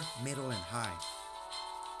 lower, middle, and high.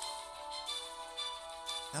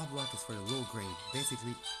 L block is for the low grade,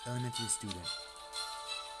 basically elementary student.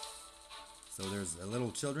 So there's a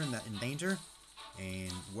little children that in danger,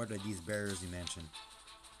 and what are these barriers you mentioned?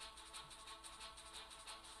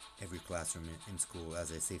 Every classroom in school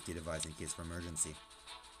has a safety device in case of emergency.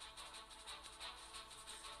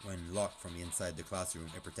 When locked from inside the classroom,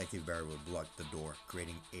 a protective barrier will block the door,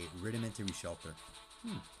 creating a rudimentary shelter.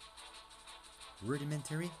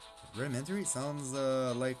 Rudimentary? Rudimentary? Sounds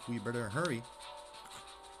like we better hurry.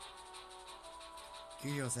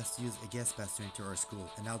 Curios has to use a guest pass to enter our school,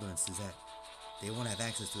 and Aldo and Suzette. They won't have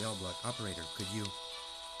access to L block. Operator, could you?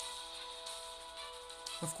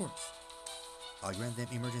 Of course. I'll grant them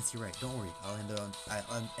emergency right. Don't worry. I'll handle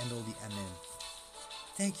the admin.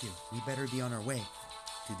 Thank you. We better be on our way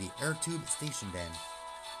to the air tube station then.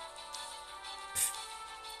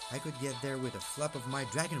 I could get there with a flap of my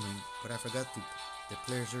dragon ring, but I forgot to the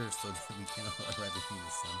pleasure so that we can all arrive at the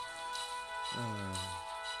sun.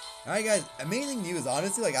 Alright guys, amazing news.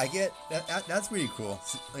 Honestly, like I get that's pretty cool.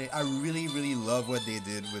 Like, I really love what they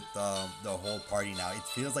did with the whole party now. It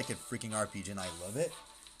feels like a freaking RPG and I love it.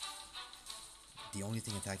 The only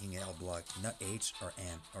thing attacking L block, not H or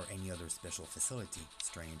N or any other special facility.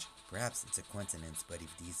 Strange. Perhaps it's a coincidence, but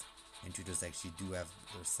if these intruders actually do have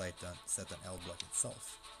their sight set on L block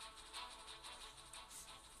itself.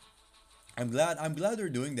 I'm glad they're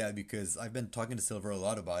doing that, because I've been talking to Silver a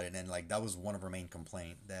lot about it, and like that was one of her main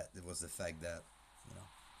complaint, that it was the fact that, you know,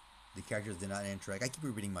 the characters did not interact. I keep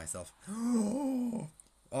repeating myself.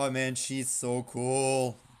 Oh man, she's so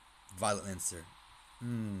cool. Violet Lancer.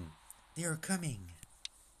 They are coming.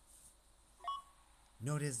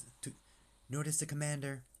 Notice the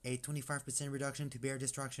commander. A 25% reduction to bear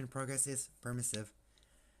destruction progress is permissive.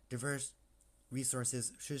 Diverse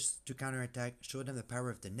resources to counterattack. Show them the power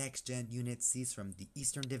of the next gen unit seized from the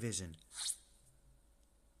Eastern Division.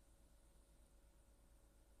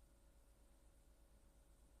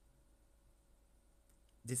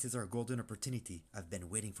 This is our golden opportunity. I've been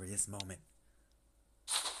waiting for this moment.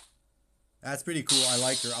 That's pretty cool. I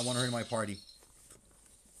like her. I want her in my party.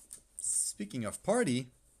 Speaking of party,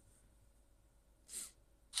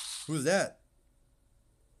 who's that?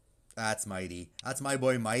 That's Mighty. That's my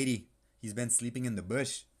boy Mighty. He's been sleeping in the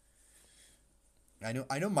bush. I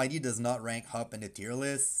know Mighty does not rank up in the tier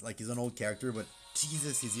list. Like, he's an old character, but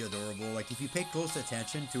Jesus, is he adorable. Like, if you pay close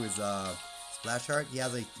attention to his splash art, he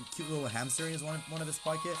has a cute little hamster in his one of his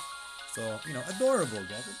pocket. So, you know, adorable,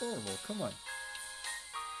 guys. Adorable. Come on.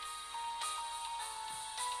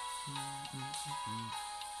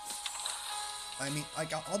 I mean,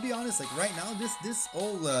 like, I'll be honest, like, right now, this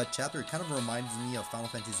whole chapter kind of reminds me of Final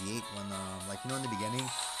Fantasy VIII when, like, you know, in the beginning,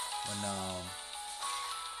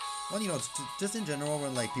 when, you know, just in general,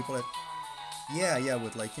 when, like, people, yeah,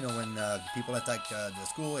 with, like, you know, when people attack the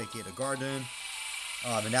school, aka the garden.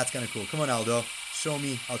 Oh, I mean, that's kind of cool. Come on, Aldo. Show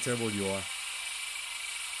me how terrible you are.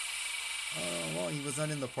 Oh, well, he was not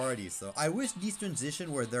in the party, so I wish these transitions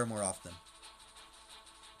were there more often.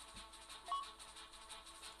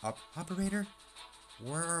 Operator?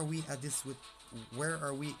 Where are we at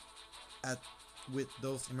with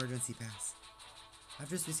those emergency pass? I've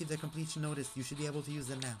just received a completion notice. You should be able to use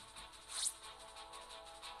them now.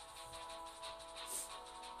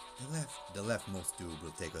 The leftmost tube will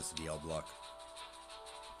take us to the L block.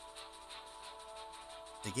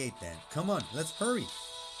 The gate then. Come on, let's hurry.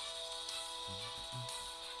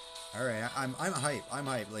 Alright, I'm hype. I'm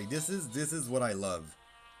hype. Like, this is what I love.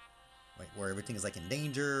 Like, where everything is like in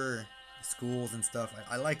danger, schools and stuff.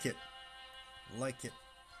 I like it. Like it.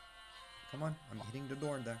 Come on, I'm hitting the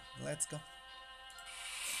door there. Let's go.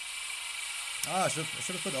 Ah, I should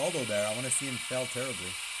have put Aldo there. I want to see him fail terribly.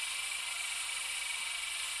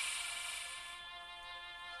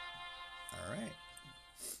 Alright.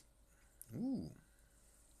 Ooh.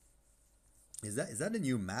 Is that a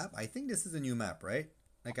new map? I think this is a new map, right?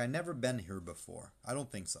 Like, I've never been here before. I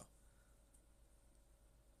don't think so.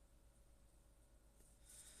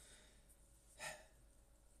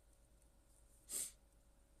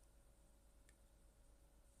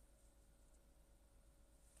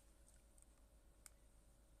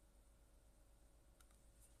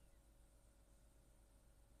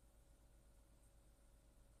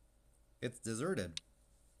 It's deserted.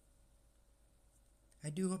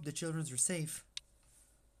 I do hope the children are safe.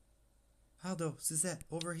 Aldo, Suzette,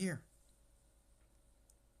 over here.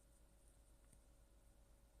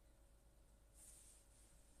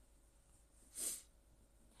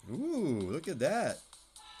 Ooh, look at that.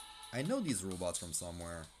 I know these robots from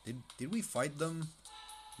somewhere. Did we fight them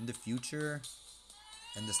in the future?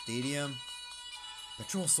 In the stadium?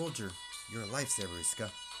 Patrol soldier, you're a lifesaver,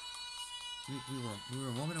 Iska. We were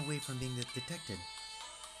a moment away from being detected.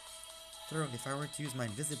 Thorough, if I were to use my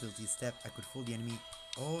invisibility step, I could fool the enemy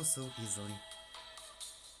oh so easily.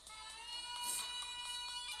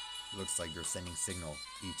 Looks like they're sending signal.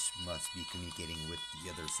 Each must be communicating with the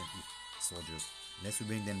other soldiers. Unless we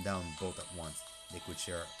bring them down both at once, they could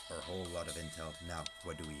share a whole lot of intel. Now,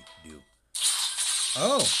 what do we do?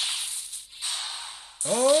 Oh!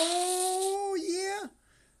 Oh, yeah!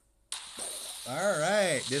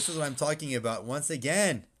 Alright, this is what I'm talking about. Once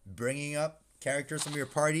again, bringing up characters from your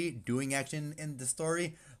party, doing action in the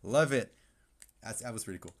story. Love it. That was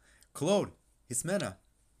pretty cool. Claude, Hismena.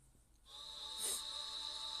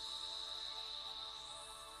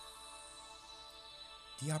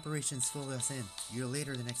 The operations filled us in. You're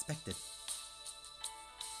later than expected.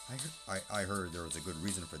 I heard there was a good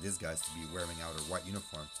reason for these guys to be wearing out a white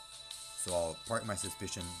uniform. So I'll park my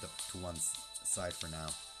suspicion to one side for now.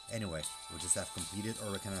 Anyway, we'll just have completed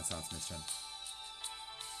our reconnaissance mission.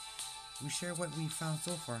 We share what we found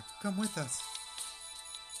so far. Come with us.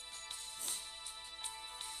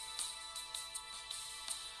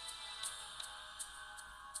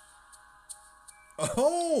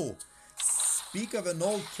 Oh! speak of an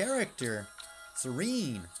old character.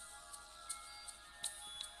 Serene.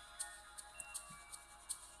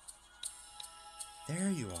 There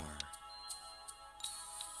you are.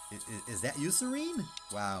 Is that you, Serene?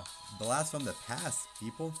 Wow. Blast from the past,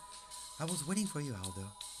 people. I was waiting for you, Aldo.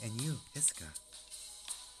 And you, Iska.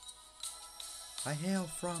 I hail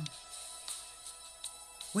from...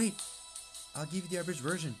 Wait. I'll give you the abridged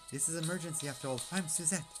version. This is emergency after all. I'm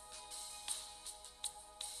Suzette.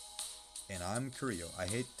 And I'm Curio. I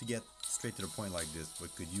hate to get straight to the point like this,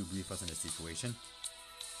 but could you brief us on the situation?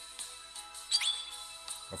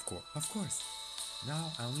 Of course. Of course.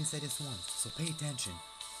 Now, I only say this once, so pay attention.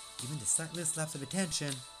 Even the slightest lapse of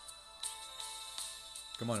attention.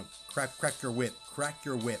 Come on, crack your whip. Crack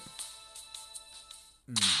your whip.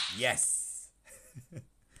 Yes.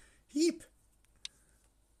 Heap.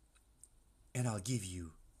 And I'll give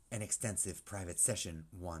you an extensive private session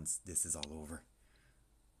once this is all over.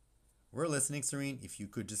 We're listening, Serene. If you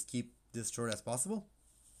could just keep this short as possible.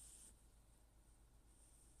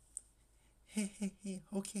 Hey,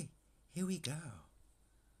 okay. Here we go.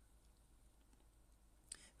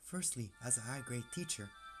 Firstly, as a high-grade teacher,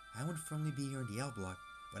 I won't firmly be here in the L block,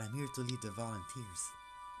 but I'm here to lead the volunteers.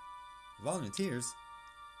 Volunteers?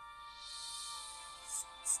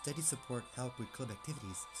 Study support, help with club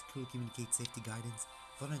activities, school communicate safety guidance.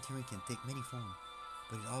 Volunteering can take many forms,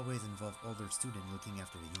 but it always involves older students looking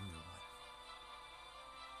after the younger one.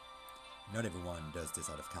 Not everyone does this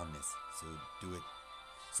out of kindness, so do it.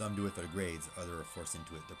 Some do it for the grades, others are forced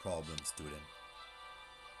into it, the problem student.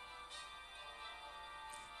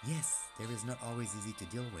 Yes, there is not always easy to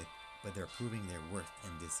deal with, but they're proving their worth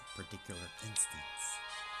in this particular instance.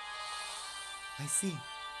 I see.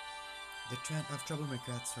 The trend of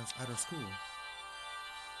troublemaker starts at our school.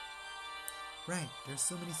 Right, there's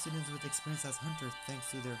so many students with experience as hunters thanks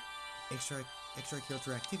to their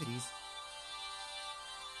extracurricular activities.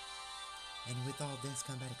 And with all this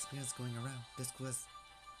combat experience going around, the school has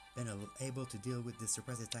been able to deal with this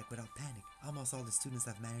surprise attack without panic. Almost all the students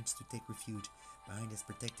have managed to take refuge behind this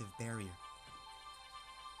protective barrier.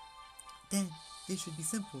 Then, it should be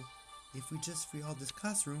simple. If we just free all this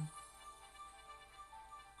classroom...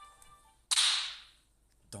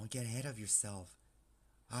 Don't get ahead of yourself.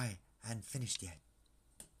 I hadn't finished yet.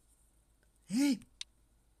 Hey!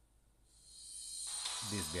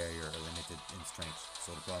 This barrier are limited in strength,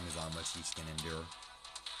 so the problem is how much each can endure.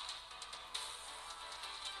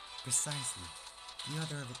 Precisely. The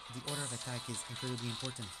order of attack is incredibly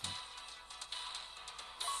important here.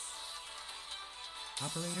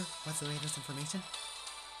 Operator, what's the latest information?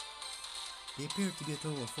 There appear to be a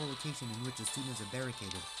total of 4 locations in which the students are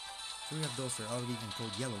barricaded. 3 of those are already in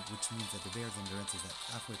code yellow, which means that the bear's endurance is at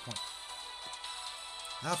halfway point.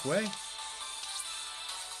 Halfway?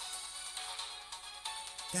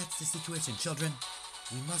 That's the situation, children.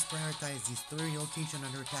 We must prioritize these 3 locations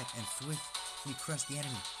under attack and swiftly crush the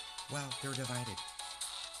enemy while they're divided.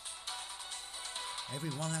 Every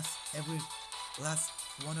last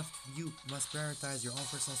one of you must prioritize your own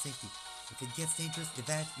personal safety. If it gets dangerous,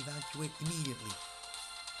 evacuate immediately.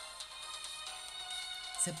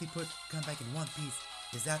 Simply put, come back in one piece.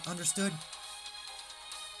 Is that understood?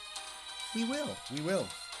 We will.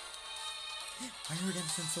 I heard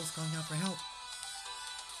Emerson calling out for help.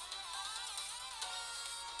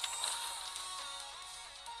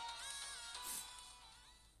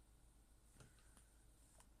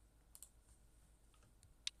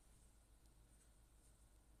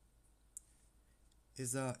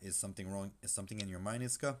 Is something wrong? Is something in your mind,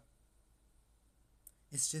 Iska?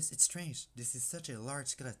 It's strange. This is such a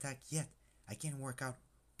large-scale attack, yet I can't work out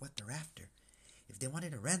what they're after. If they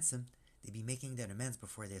wanted a ransom, they'd be making their demands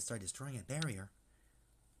before they start destroying a barrier.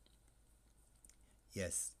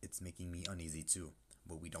 Yes, it's making me uneasy too,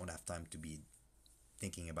 but we don't have time to be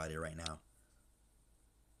thinking about it right now.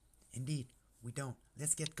 Indeed, we don't.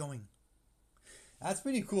 Let's get going. That's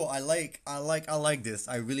pretty cool. I like this.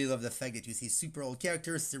 I really love the fact that you see super old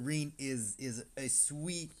characters. Serene is a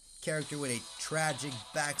sweet character with a tragic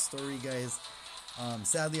backstory, guys.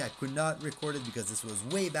 Sadly, I could not record it because this was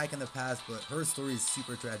way back in the past, but her story is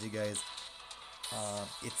super tragic, guys.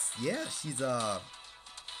 She's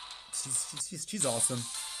awesome.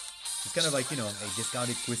 She's kind of like, you know, a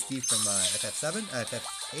discounted Twisty from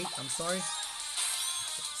FF8. I'm sorry.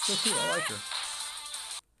 Still cool. I like her.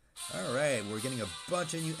 Alright, we're getting a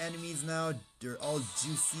bunch of new enemies now. They're all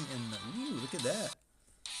juicy and... Ooh, look at that.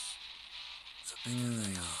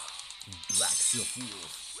 Black Seal Fool.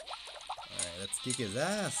 Alright, let's kick his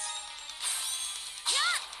ass.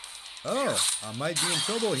 Oh, I might be in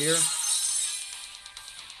trouble here.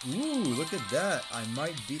 Ooh, look at that. I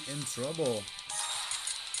might be in trouble.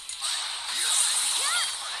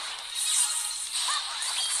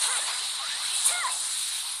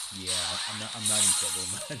 I'm not in trouble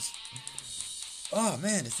much. Oh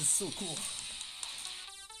man, this is so cool.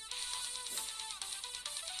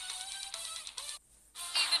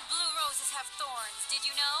 Even blue roses have thorns, did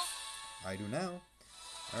you know? I do now.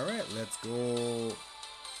 Alright, let's go.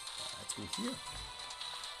 Let's go here.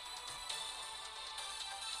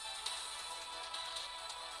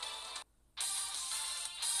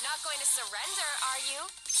 Not going to surrender, are you?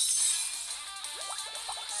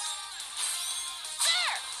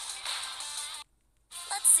 There!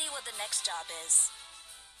 Let's see what the next job is.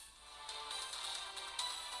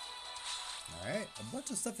 Alright, a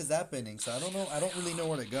bunch of stuff is happening, so I don't really know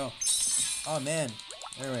where to go. Oh man.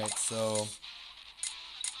 Alright, so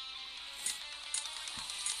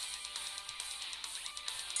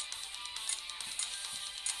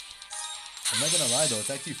I'm not gonna lie though, it's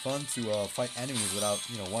actually fun to fight enemies without,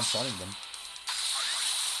 one-shotting them.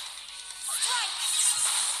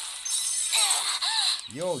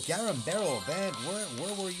 Yo, Garam Barrel, man,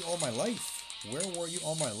 where were you all my life? Where were you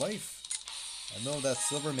all my life? I know that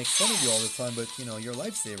Silver makes fun of you all the time, but you're a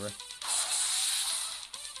lifesaver.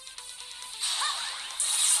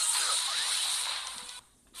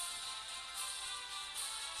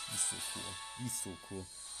 He's so cool. He's so cool.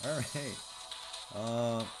 Alright.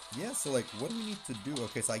 Yeah, so like, what do we need to do?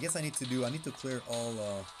 Okay, so I guess I need to clear all,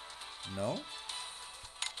 no?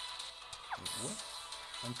 Wait, what?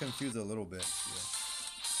 I'm confused a little bit. Yeah.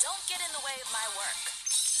 Don't get in the way of my work.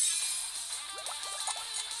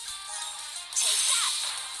 Take that!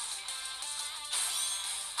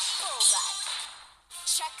 Bullseye.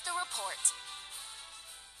 Check the report.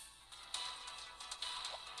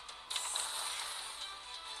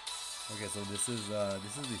 Okay, so this is the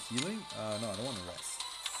healing. No, I don't want to rest.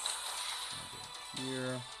 Okay,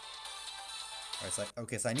 here. Alright, so I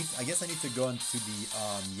guess I need to go into the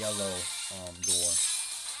yellow door.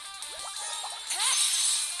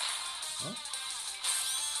 Huh?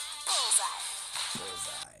 Bullseye.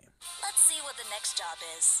 Bullseye. Let's see what the next job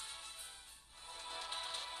is.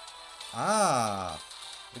 Ah,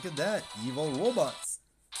 look at that, evil robots.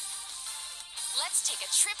 Let's take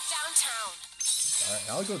a trip downtown. Alright,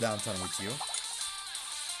 I'll go downtown with you.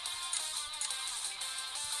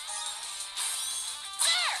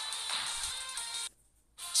 There!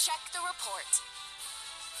 Check the report.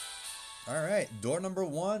 Alright, door number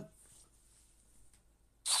 1.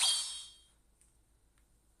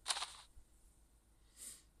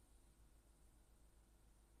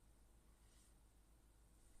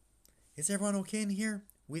 Is everyone okay in here?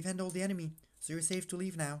 We've handled the enemy, so you're safe to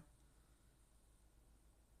leave now.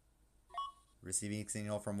 Receiving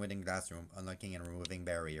signal from within classroom, unlocking and removing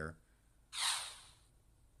barrier.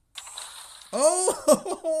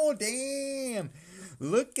 Oh, damn!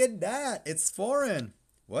 Look at that! It's foreign!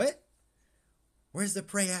 What? Where's the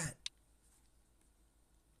prey at?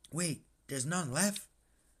 Wait, there's none left?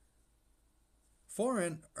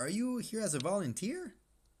 Foreign, are you here as a volunteer?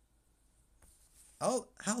 Oh,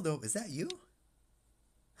 Aldo, is that you?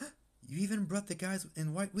 You even brought the guys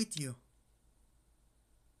in white with you.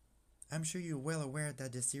 I'm sure you're well aware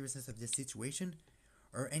that the seriousness of this situation,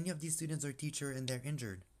 or any of these students or teacher and they're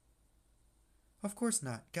injured. Of course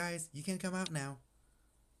not. Guys, you can come out now.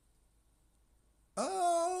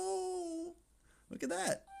 Oh! Look at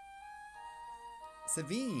that.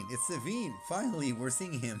 Savine. It's Savine. Finally, we're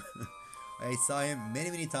seeing him. I saw him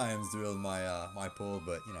many times during my my poll,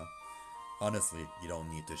 but honestly, you don't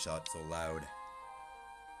need to shout so loud.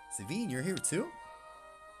 Savine, you're here too?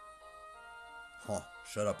 Huh,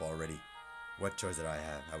 shut up already. What choice did I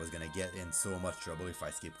have? I was gonna get in so much trouble if I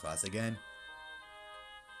skipped class again.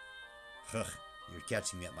 Ugh, you're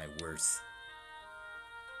catching me at my worst.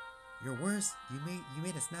 Your worst? You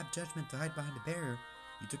made a snap judgment to hide behind a barrier.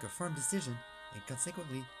 You took a firm decision, and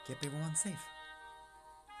consequently kept everyone safe.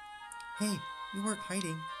 Hey, you weren't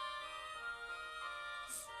hiding.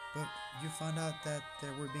 But you found out that they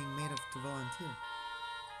were being made up to volunteer.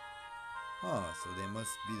 Oh, so they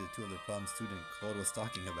must be the two other problem student Claude was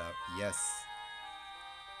talking about. Yes.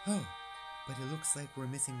 Oh, but it looks like we're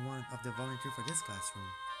missing one of the volunteer for this classroom.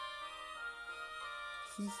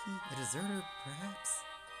 Hee hee, a deserter, perhaps?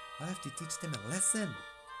 I'll have to teach them a lesson.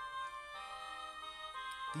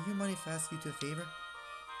 Do you mind if I ask you to a favor?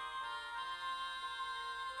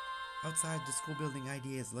 Outside the school building,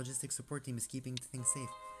 IDA's logistics support team is keeping things safe,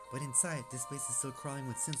 but inside, this place is still crawling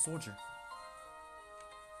with Sin Soldier.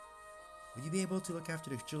 Would you be able to look after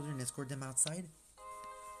the children and escort them outside?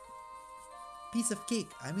 Piece of cake!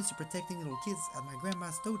 I'm used to protecting little kids at my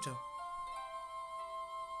grandma's dojo.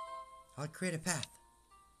 I'll create a path.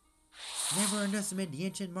 Never underestimate the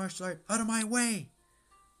ancient martial art. Out of my way!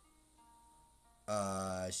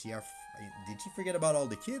 Did she forget about all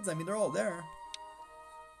the kids? I mean, they're all there.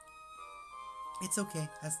 It's okay.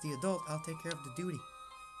 As the adult, I'll take care of the duty.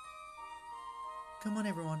 Come on,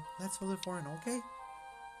 everyone. Let's hold it for an okay?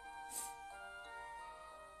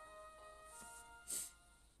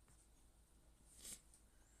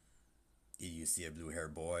 Did you see a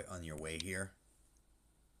blue-haired boy on your way here?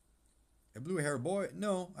 A blue-haired boy?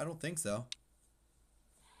 No, I don't think so.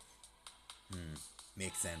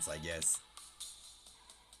 Makes sense, I guess.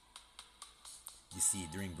 You see,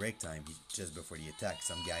 during break time, just before the attack,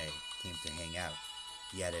 some guy came to hang out.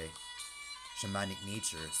 He had a shamanic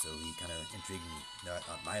nature, so he kind of intrigued me. Not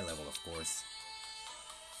at my level, of course.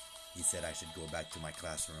 He said I should go back to my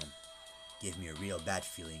classroom. Gave me a real bad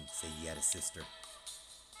feeling, say he had a sister.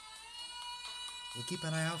 We'll keep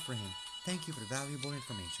an eye out for him. Thank you for the valuable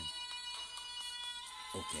information.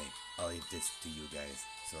 Okay, I'll leave this to you guys,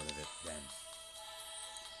 sort of it then.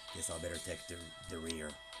 Guess I'll better take the rear.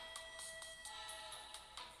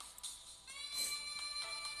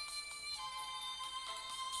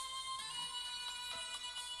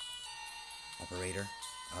 Operator,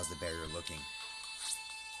 how's the barrier looking?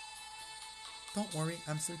 Don't worry,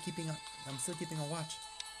 I'm still keeping a watch.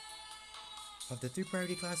 Of the 3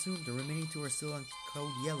 priority classrooms, the remaining 2 are still on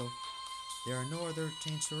code yellow. There are no other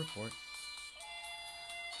changes to report.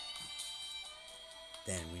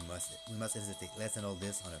 Then we must hesitate. Let's handle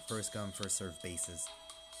this on a first come, first served basis.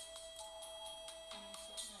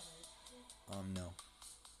 No.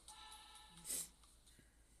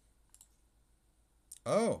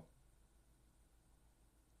 Oh.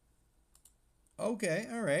 Okay,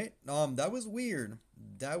 alright. That was weird.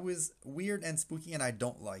 That was weird and spooky and I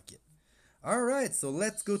don't like it. Alright, so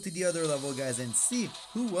let's go to the other level, guys, and see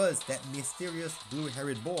who was that mysterious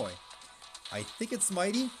blue-haired boy. I think it's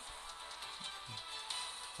Mighty.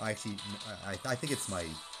 Actually, I think it's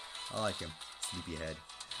Mighty. I like him. Sleepyhead.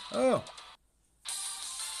 Oh!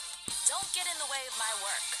 Don't get in the way of my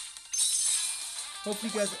work. Hope you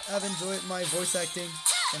guys have enjoyed my voice acting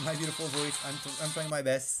and my beautiful voice. I'm trying my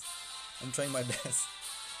best. I'm trying my best.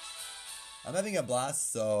 I'm having a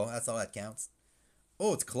blast, so that's all that counts.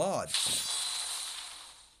 Oh, it's Claude.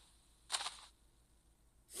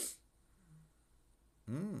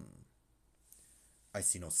 I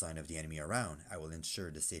see no sign of the enemy around. I will ensure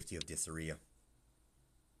the safety of this area.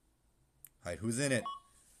 Alright, who's in it?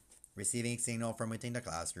 Receiving signal from within the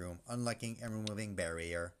classroom. Unlocking and removing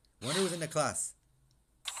barrier. Wonder who's in the class.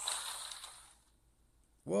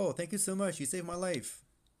 Whoa, thank you so much. You saved my life.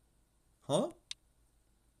 Huh?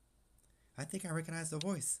 I think I recognize the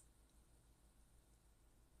voice.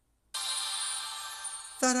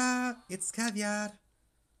 Ta-da! It's Caviar.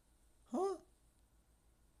 Huh?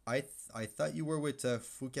 I thought you were with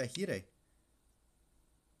Fukahire.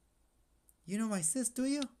 You know my sis, do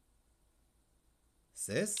you?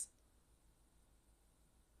 Sis?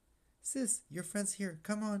 Sis, your friend's here.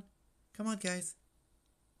 Come on. Come on, guys.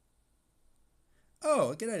 Oh,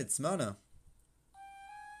 look at that. It's Mana.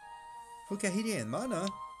 Fukahire and Mana?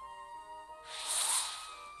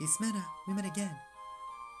 It's Mana. We met again.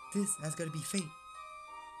 This has got to be fate.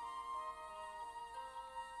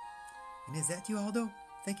 And is that you, Aldo?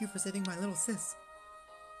 Thank you for saving my little sis.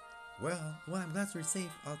 Well, I'm glad you're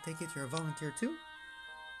safe. I'll take it you're a volunteer too.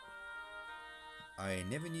 I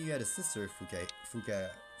never knew you had a sister,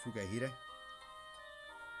 Fukahire.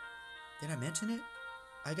 Did I mention it?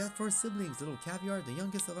 I got 4 siblings, little Caviar, the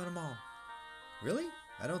youngest of them all. Really?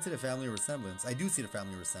 I don't see the family resemblance. I do see the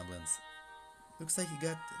family resemblance. Looks like you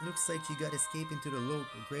got escaped into the low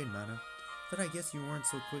grade, Mana. But I guess you weren't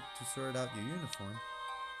so quick to sort out your uniform.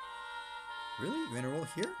 Really? You enrolled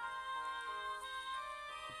here?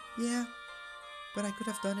 Yeah, but I could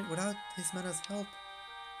have done it without his Mana's help.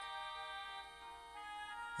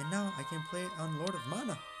 And now I can play on Lord of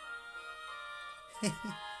Mana.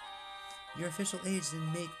 Your official age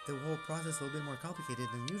didn't make the whole process a little bit more complicated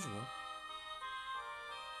than usual.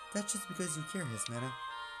 That's just because you care, his Mana.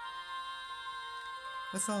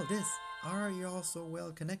 What's all this? Are you all so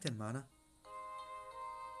well connected, Mana?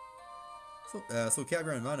 So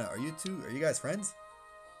Caviar and Mana, are you guys friends?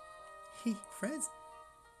 Hey, friends?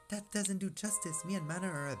 That doesn't do justice. Me and Mana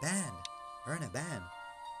are a band. We're in a band.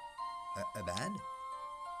 A band?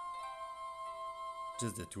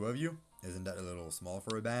 Just the 2 of you? Isn't that a little small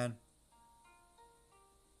for a band?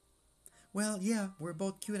 Well, yeah, we're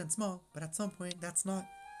both cute and small, but at some point, that's not...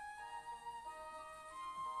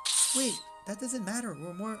 Wait, that doesn't matter.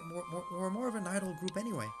 We're more of an idol group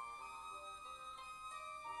anyway.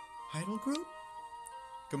 Idol group?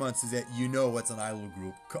 Come on, Suzette. You know what's an idol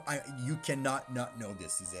group. You cannot not know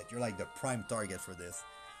this, Suzette. You're like the prime target for this.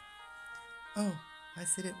 Oh, I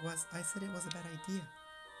said it was a bad idea.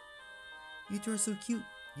 You two are so cute.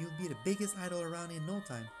 You'll be the biggest idol around in no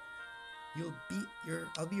time.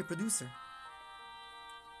 I'll be your producer.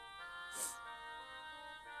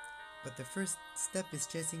 But the first step is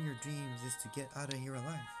chasing your dreams is to get out of here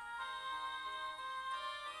alive.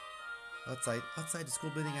 Outside the school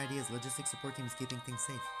building ideas, logistics support team is keeping things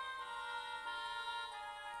safe.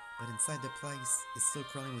 But inside the place is still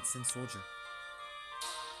crawling with Sin Soldier.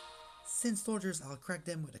 Sin Soldiers, I'll crack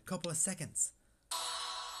them with a couple of seconds.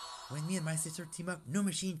 When me and my sister team up, no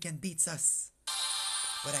machine can beat us.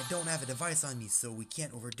 But I don't have a device on me, so we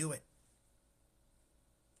can't overdo it.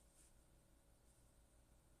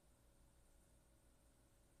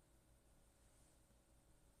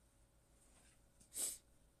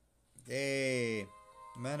 Hey,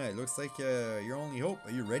 Mana, it looks like your only hope.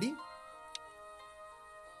 Are you ready?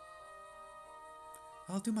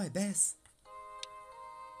 I'll do my best.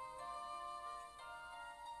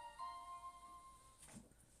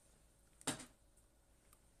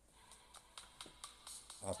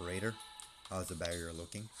 Operator, how's the barrier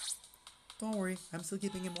looking? Don't worry, I'm still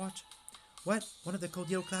keeping him watch. What? One of the code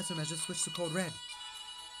yellow classroom has just switched to code red.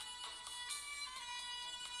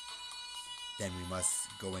 Then we must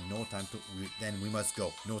go in no time to. We must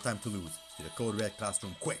go. No time to lose. To the code red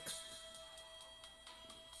classroom, quick.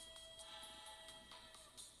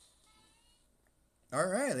 All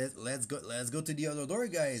right, let's go. Let's go to the other door,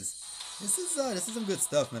 guys. This is some good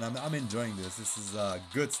stuff, man. I'm enjoying this. This is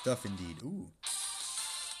good stuff indeed. Ooh.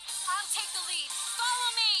 I'll take the lead.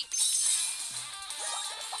 Follow me.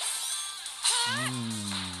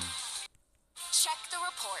 Check the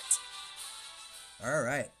report. All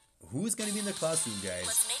right. Who's gonna be in the classroom, guys?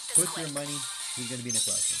 Let's make this Put quick. your money. Who's gonna be in the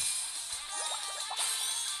classroom?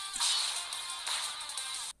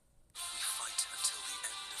 We fight until the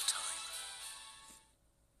end of time.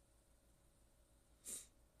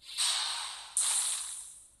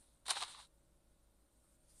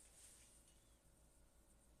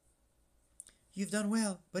 You've done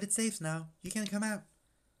well, but it's safe now. You can come out.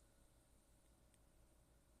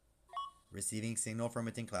 Receiving signal from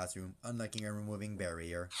within classroom, unlocking and removing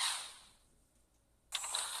barrier.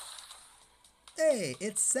 Hey,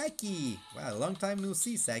 it's Seki! Wow, long time no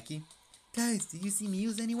see, Seki. Guys, did you see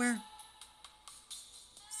Muse anywhere?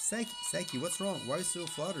 Seki, what's wrong? Why are you so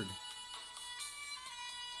fluttered?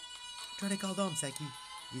 Try to call Dom, Seki.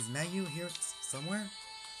 Is Mayu here somewhere?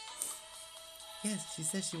 Yes, she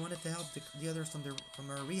says she wanted to help the others from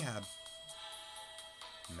her rehab.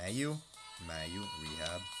 Mayu,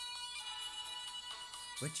 rehab.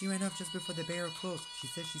 But she ran off just before the barrier closed. She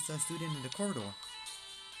said she saw a student in the corridor.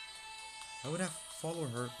 I would have followed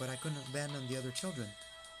her, but I couldn't abandon the other children.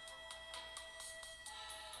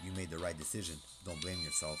 You made the right decision. Don't blame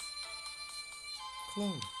yourself.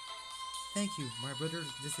 Claude. Thank you. My brother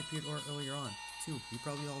disappeared earlier on, too. You're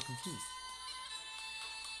probably all confused.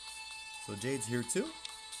 So Jade's here too?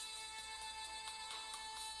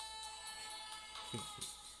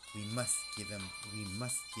 We must give up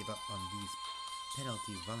on these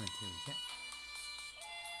penalties voluntarily. Yeah.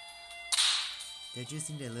 They're just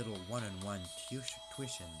need a little one-on-one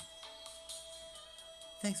tuition.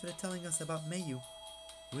 Thanks for telling us about Mayu.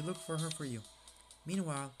 We look for her for you.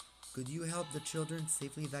 Meanwhile, could you help the children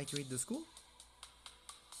safely evacuate the school?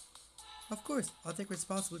 Of course, I'll take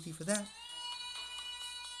responsibility for that.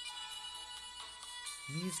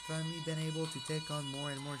 Miyu's finally been able to take on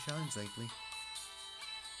more and more challenges lately.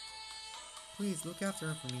 Please look after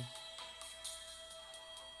her for me.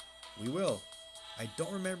 We will. I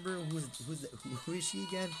don't remember who is she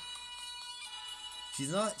again?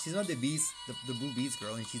 She's not the beast, the blue beast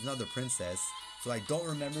girl, and she's not the princess. So I don't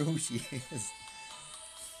remember who she is.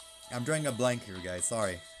 I'm drawing a blank here, guys.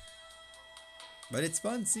 Sorry. But it's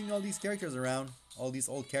fun seeing all these characters around. All these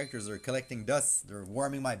old characters are collecting dust. They're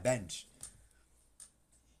warming my bench.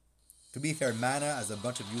 To be fair, Mana has a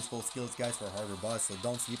bunch of useful skills, guys, for a harder boss, so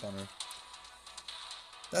don't sleep on her.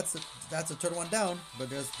 That's the third one down, but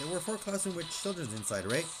there were 4 classrooms with children inside,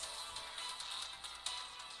 right?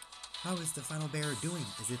 How is the final bearer doing?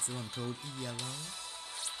 Is it still on code yellow?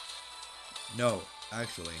 No,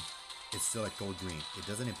 actually, it's still at code green. It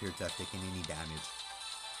doesn't appear to have taken any damage.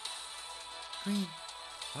 Green?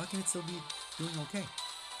 How can it still be doing okay?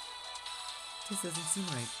 This doesn't seem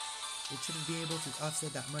right. It shouldn't be able to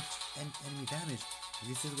offset that much enemy damage.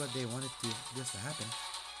 This is what they wanted to happen.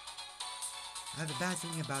 I have a bad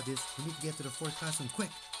feeling about this. We need to get to the 4th classroom quick.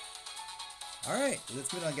 Alright,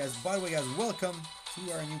 let's move on, guys. By the way, guys, welcome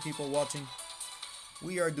to our new people watching.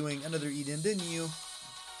 We are doing another Eden, the new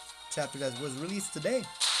chapter that was released today.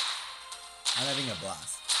 I'm having a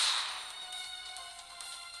blast.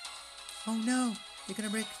 Oh no, they're gonna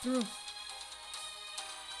break through.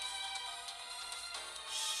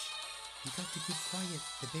 You got to keep quiet.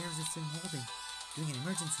 The bears is still holding. During an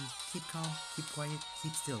emergency, keep calm, keep quiet,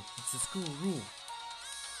 keep still. It's a school rule.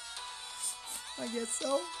 I guess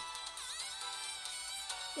so.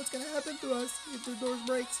 What's gonna happen to us if the door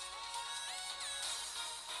breaks?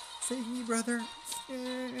 Save me, brother.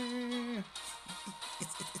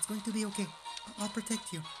 It's going to be okay. I'll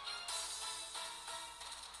protect you.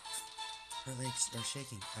 Her legs are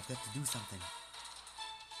shaking. I've got to do something.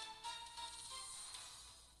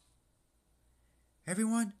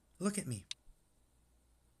 Everyone, look at me.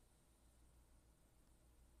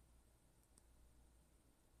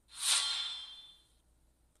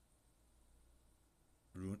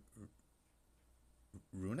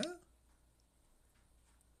 Runa?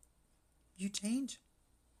 You change?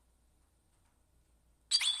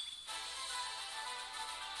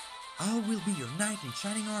 I will be your knight in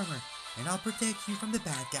shining armor, and I'll protect you from the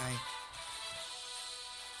bad guy.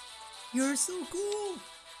 You're so cool!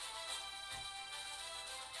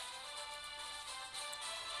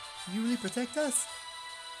 You really protect us?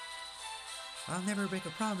 I'll never break a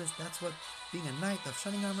promise. That's what being a knight of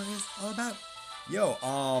shining armor is all about. Yo,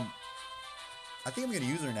 I think I'm gonna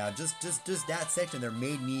use her now. Just that section there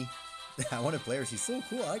made me. I want to play her. She's so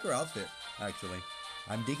cool. I like her outfit. Actually,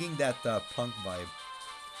 I'm digging that punk vibe.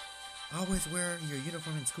 Always wear your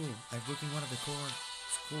uniform in school. I'm breaking one of the core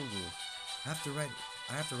school rules. I have to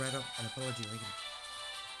write up an apology later.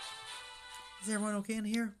 Is everyone okay in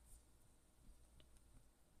here?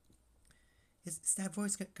 Is that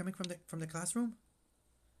voice coming from the classroom?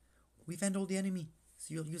 We've handled the enemy,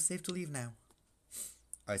 so you're safe to leave now.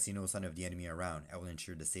 I see no sign of the enemy around. I will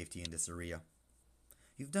ensure the safety in this area.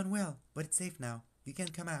 You've done well, but it's safe now. You can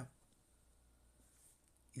come out.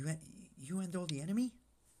 You handled the enemy?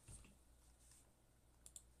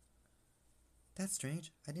 That's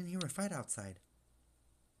strange. I didn't hear a fight outside.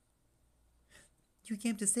 You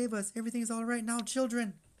came to save us. Everything's all right now,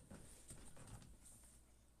 children.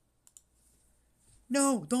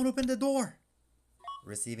 No, don't open the door.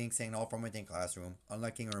 Receiving signal from within classroom.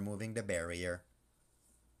 Unlocking and removing the barrier.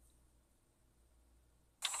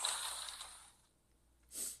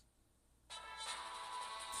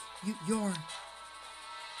 Your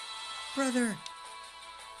brother.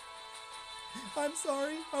 I'm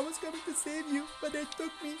sorry. I was coming to save you, but they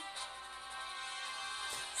took me.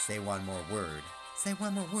 Say one more word. Say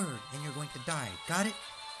one more word and you're going to die. Got it?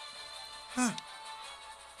 Huh.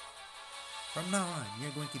 From now on,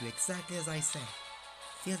 you're going to do exactly as I say.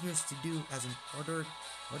 Failures to do as an ordered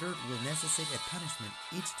will necessitate a punishment.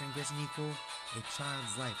 Each transgression equal a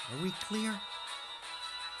child's life. Are we clear?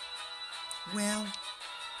 Well...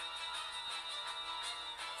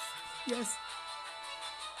 Yes.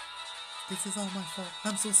 This is all my fault.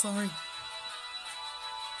 I'm so sorry.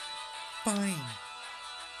 Fine.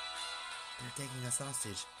 They're taking us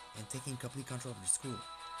hostage and taking complete control of the school.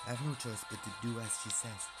 I have no choice but to do as she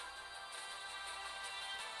says.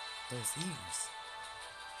 Those ears.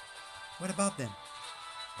 What about them?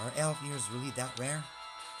 Are elf ears really that rare?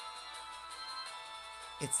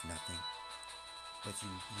 It's nothing. But you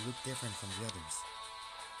look different from the others.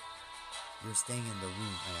 You're staying in the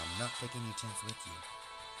room. I am not taking any chance with you.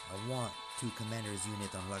 I want 2 commanders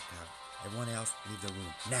unit on lookout. Everyone else, leave the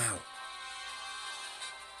room now.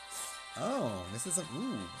 Oh, this is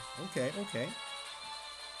ooh. Okay.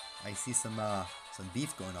 I see some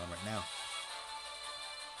beef going on right now.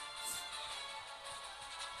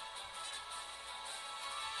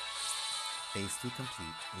 Phase 2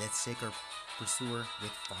 complete. Let's shake our pursuer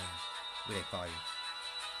with a fire.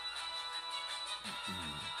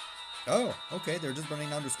 Oh, okay, they're just burning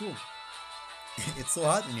down the school. It's so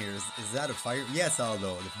hot in here. Is that a fire? Yes,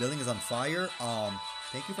 Aldo. The building is on fire.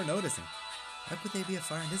 Thank you for noticing. How could there be a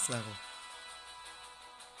fire in this level?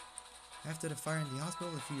 After the fire in the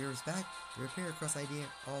hospital a few years back, the repair across idea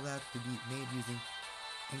all that to be made using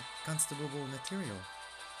inconstabable material.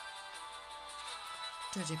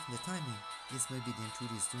 Judging from the timing, this may be the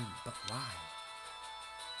intruder's doing, but why?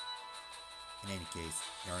 In any case,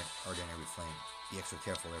 an ordinary flame. Be extra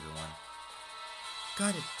careful, everyone.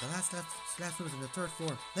 Got it. The last room is on the 3rd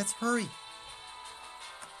floor. Let's hurry.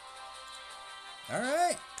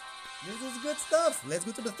 Alright. This is good stuff. Let's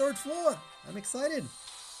go to the 3rd floor. I'm excited.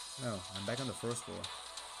 Oh, I'm back on the 1st floor.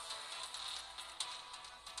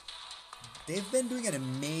 They've been doing an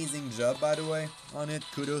amazing job, by the way, on it.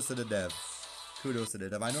 Kudos to the dev. Kudos to the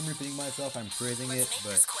dev. I know I'm repeating myself. I'm praising it,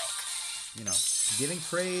 but, you know, giving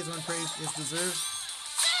praise when praise is deserved.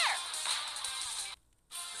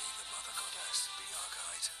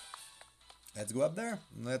 Let's go up there.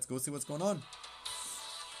 Let's go see what's going on.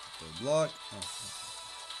 Third block. Oh.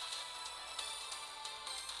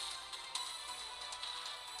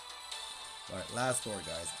 Alright, last door,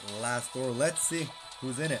 guys. Last door. Let's see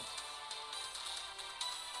who's in it.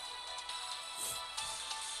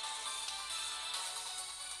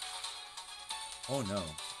 Oh no.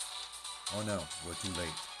 Oh no, we're too late.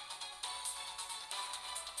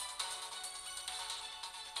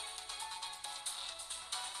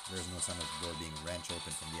 There's no sign of the door being wrenched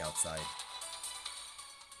open from the outside.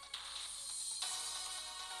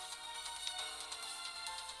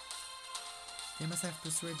 They must have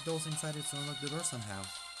persuaded those inside it to unlock the door somehow.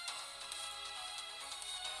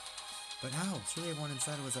 But how? Surely everyone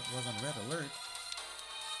inside was on red alert.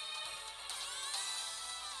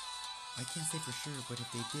 I can't say for sure, but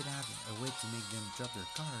if they did have a way to make them drop their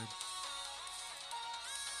card,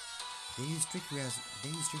 they use trickery as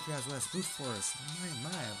well as brute force. My,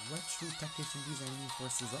 what shrewd tacticians these enemy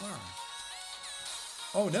forces are.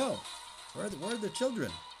 Oh no! Where are the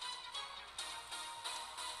children?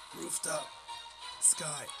 Rooftop,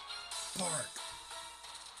 sky, park.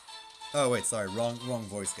 Oh wait, sorry, wrong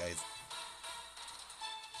voice, guys.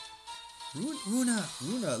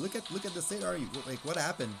 Runa, look at the state. Are you like what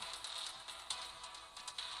happened?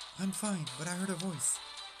 I'm fine, but I heard a voice.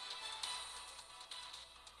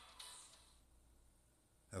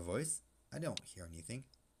 A voice? I don't hear anything.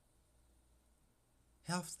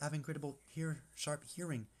 Elves have incredible sharp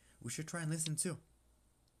hearing. We should try and listen too.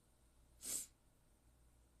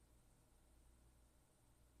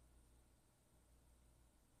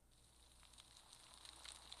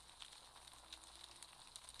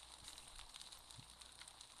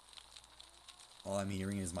 All I'm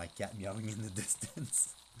hearing is my cat meowing in the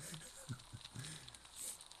distance.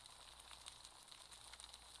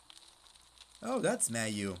 Oh, that's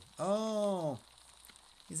Mayu. Oh.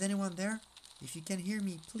 Is anyone there? If you can hear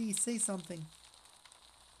me, please say something.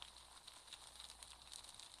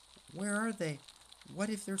 Where are they?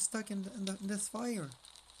 What if they're stuck in this fire?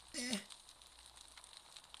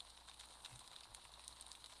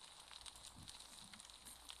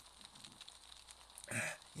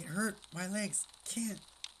 It hurt. My legs. Can't.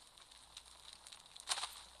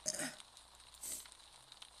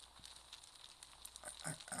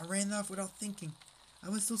 I ran off without thinking. I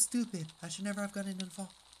was so stupid. I should never have gotten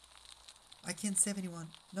involved. I can't save anyone.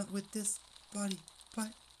 Not with this body. But...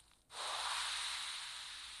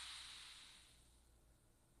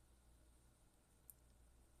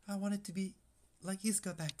 I wanted to be like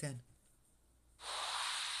Iska back then.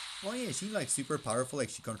 Oh yeah, she's like super powerful. Like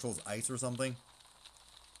she controls ice or something.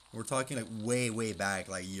 We're talking like way back,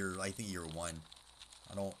 like I think year 1.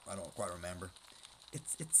 I don't quite remember.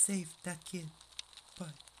 It's safe, that kid. But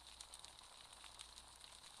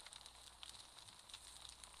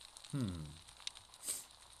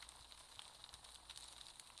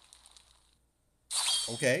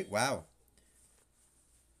okay, wow.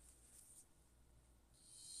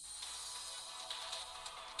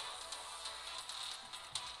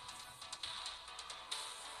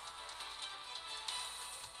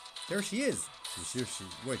 There she is.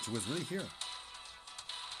 Wait, she was really here.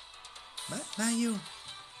 Mayu.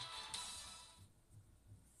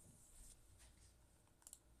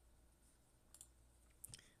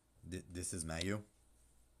 This is Mayu?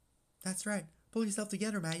 That's right. Pull yourself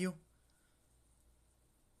together, Mayu.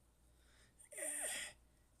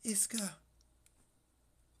 Iska.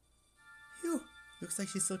 Phew. Looks like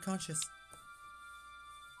she's still conscious.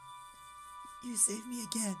 You saved me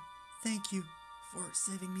again. Thank you for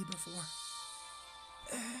saving me before.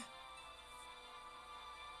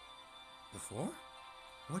 Before?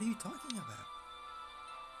 What are you talking about?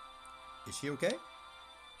 Is she okay?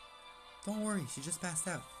 Don't worry, she just passed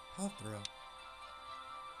out. Help her out.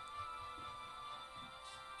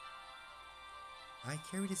 I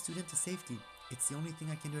carried a student to safety. It's the only thing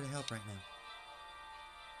I can do to help right now.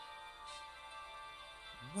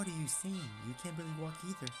 What are you saying? You can't really walk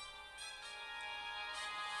either.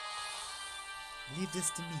 Leave this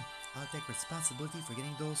to me. I'll take responsibility for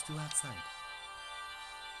getting those two outside.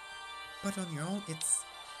 But on your own, it's...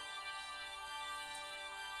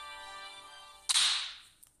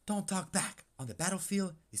 Don't talk back. On the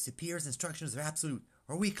battlefield, your superior's instructions are absolute.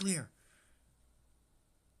 Are we clear?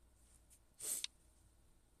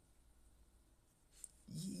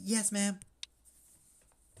 Yes, ma'am.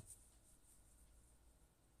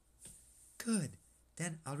 Good.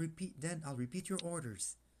 Then I'll repeat your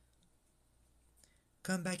orders.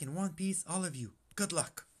 Come back in one piece, all of you. Good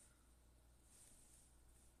luck.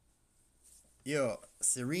 Yo,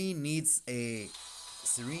 Serene needs a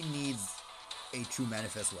true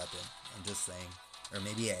manifest weapon. I'm just saying. Or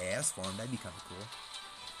maybe an AS form, that'd be kind of cool.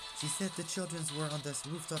 She said the children's were on this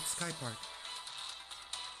rooftop sky park.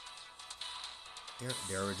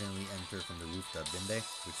 They originally entered from the rooftop, didn't they?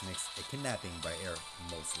 Which makes a kidnapping by air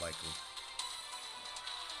most likely.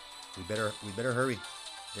 We better hurry.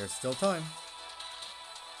 There's still time.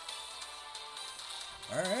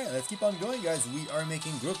 Alright, let's keep on going, guys. We are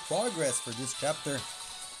making good progress for this chapter.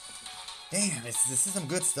 Damn, this is some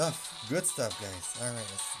good stuff. Good stuff, guys. Alright,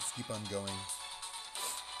 let's keep on going.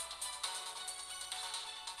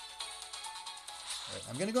 Alright,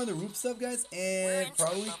 I'm gonna go on the roof stuff, guys, and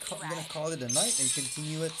probably I'm gonna call it a night and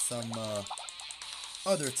continue it some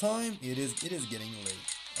other time. It is getting late.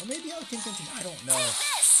 Or maybe I can continue. I don't know.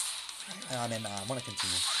 I want to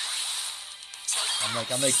continue. I'm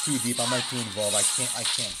like too deep. I'm like too involved. I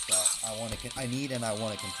can't stop. I want to. I need and I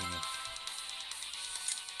want to continue.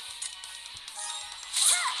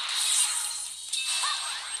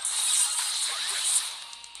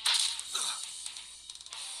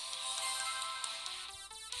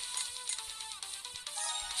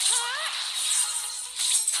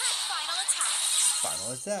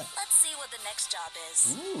 Final attack. Let's see what the next job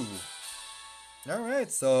is. Ooh.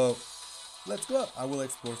 Alright, so let's go up. I will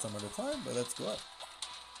explore some other time, but let's go up.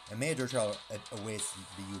 A major trial awaits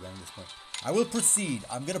the U at this point. I will proceed.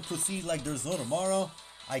 I'm gonna proceed like there's no tomorrow.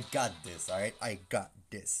 I got this, alright? I got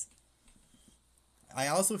this. I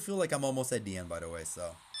also feel like I'm almost at the end, by the way,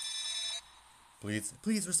 so.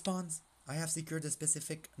 Please respond. I have secured the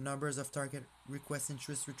specific numbers of target request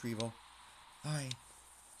interest retrieval. I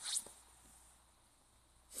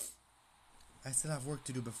still have work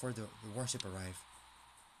to do before the warship arrive.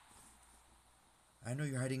 I know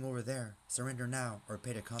you're hiding over there. Surrender now or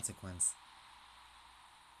pay the consequence.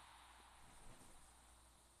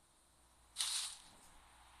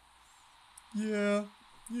 Yeah,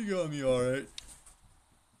 you got me alright.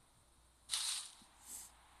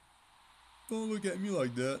 Don't look at me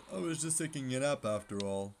like that. I was just taking a nap after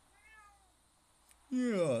all.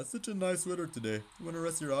 Yeah, such a nice weather today. You wanna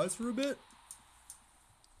rest your eyes for a bit?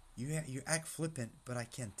 You act flippant, but I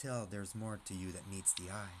can tell there's more to you that meets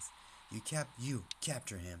the eyes. You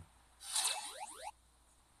capture him.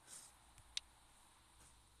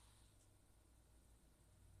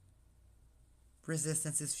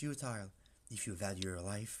 Resistance is futile if you value your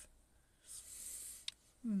life.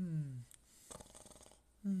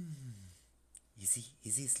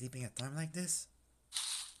 Is he sleeping at a time like this?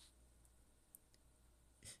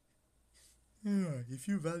 Yeah, if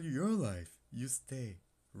you value your life, you stay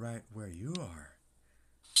right where you are.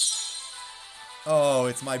 Oh,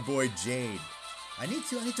 it's my boy Jade. I need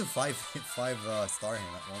to five star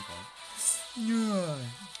him at one point. Yeah.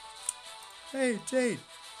 Hey Jade,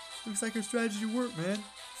 looks like your strategy worked, man.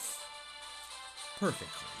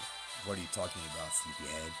 Perfectly. What are you talking about,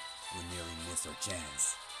 sleepyhead? We nearly missed our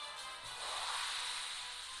chance.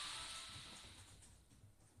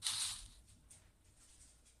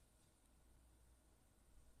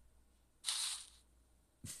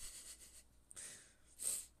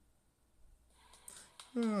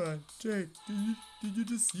 Jade, did you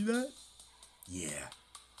just see that? Yeah,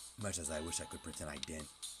 much as I wish I could pretend I didn't.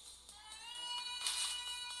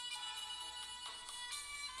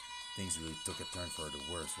 Things really took a turn for the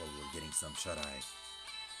worse while we were getting some shut-eye.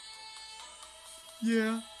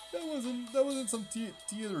 Yeah, that wasn't some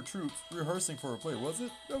theater troops rehearsing for a play, was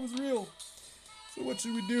it? That was real. So what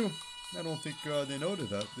should we do? I don't think they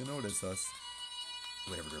noticed us.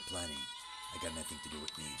 Whatever they're planning, I got nothing to do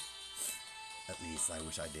with me. At least I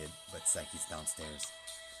wish I did, but Saki's downstairs.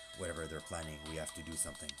 Whatever they're planning, we have to do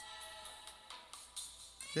something.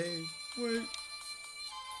 Hey, wait.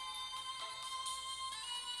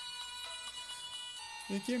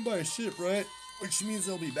 They came by a ship, right? Which means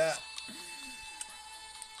they'll be back.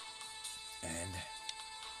 And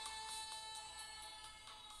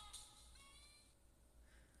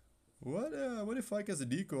what if I cast a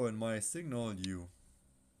decoy and my signal you?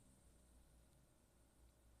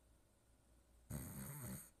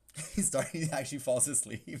 He actually falls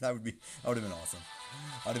asleep. That would have been awesome.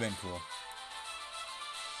 That would have been cool.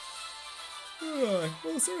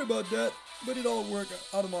 Well, sorry about that, but it all worked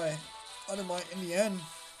out of my in the end.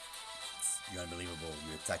 You're unbelievable.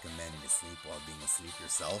 You attack a man in his sleep while being asleep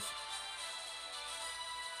yourself.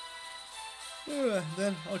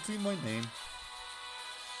 Then I'll clean my name.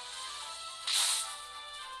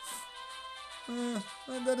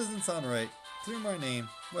 That doesn't sound right. Clear my name.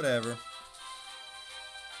 Whatever.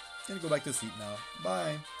 Gonna go back to sleep now.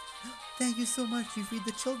 Bye. Thank you so much. You feed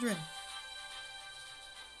the children.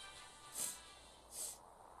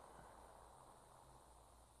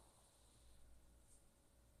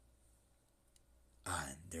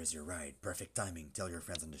 And there's your ride. Perfect timing. Tell your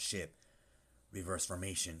friends on the ship. Reverse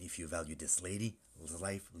formation. If you value this lady,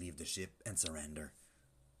 life, leave the ship and surrender.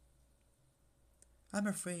 I'm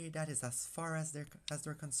afraid that is as far as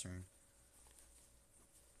they're concerned.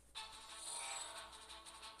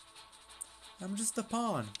 I'm just a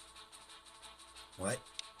pawn. What?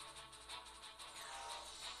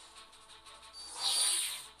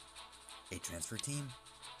 A transfer team?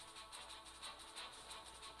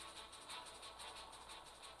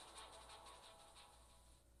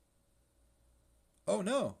 Oh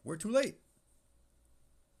no, we're too late.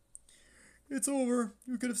 It's over.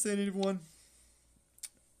 You could have saved anyone.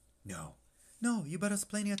 No. No, you bought us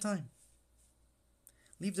plenty of time.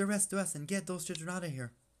 Leave the rest to us and get those children out of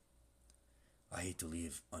here. I hate to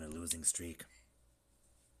leave on a losing streak.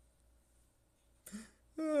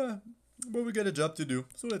 But we got a job to do,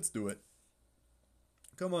 so let's do it.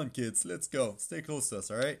 Come on, kids, let's go. Stay close to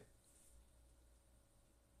us, alright?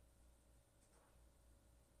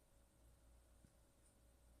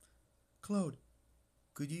 Claude,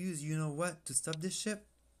 could you use you-know-what to stop this ship?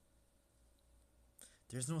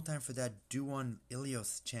 There's no time for that Duon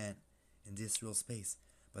Ilios chant in this real space,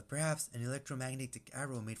 but perhaps an electromagnetic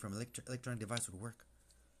arrow made from electronic device would work.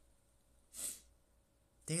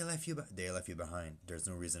 They left you behind. There's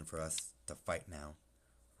no reason for us to fight now.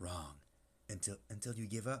 Wrong. Until you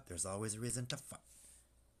give up, there's always a reason to fight.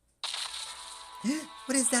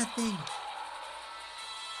 What is that thing?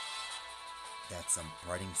 That's some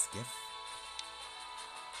parting skiff?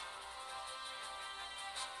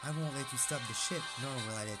 I won't let you stop the ship, nor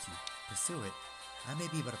will I let you pursue it. I may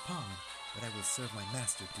be but a pawn, but I will serve my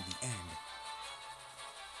master to the end.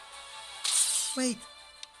 Wait!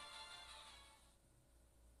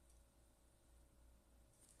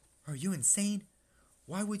 Are you insane?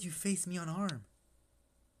 Why would you face me unarmed?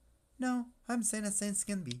 No, I'm sane as sense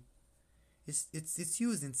can be. It's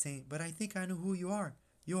you is insane, but I think I know who you are.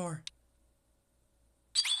 You're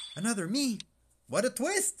another me. What a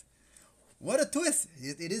twist! What a twist!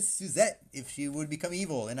 It is Suzette if she would become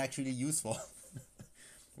evil and actually useful.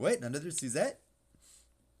 Wait, another Suzette?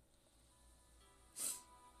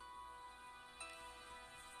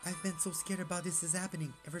 I've been so scared about this is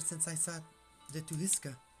happening ever since I saw the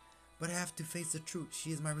Tuhiska. But I have to face the truth. She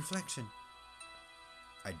is my reflection.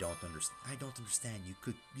 I don't understand.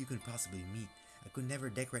 You could possibly meet. I could never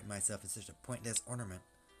decorate myself as such a pointless ornament.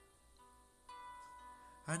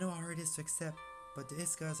 I know how hard it is to accept, but the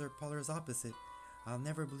Iskas are polar opposite. I'll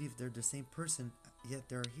never believe they're the same person, yet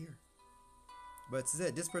they're here. But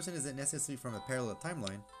this person isn't necessarily from a parallel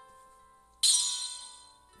timeline.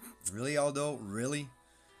 Really, Aldo? Really?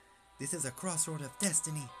 This is a crossroad of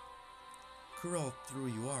destiny. Cruel through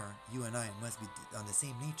you are, you and I must be on the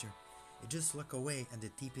same nature. You just look away in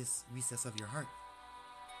the deepest recess of your heart.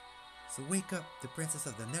 So wake up, the princess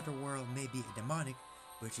of the netherworld may be demonic,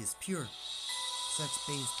 but she is pure. Such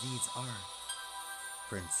base deeds are.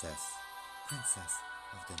 Princess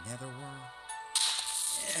of the netherworld.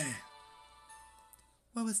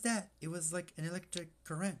 What was that? It was like an electric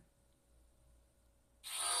current.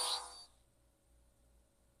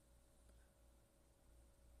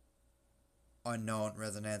 Unknown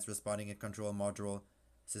resonance responding in control module.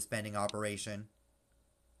 Suspending operation.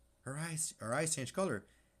 Her eyes change color.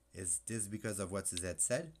 Is this because of what Suzette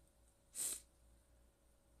said?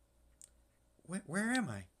 Where am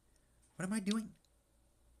I? What am I doing?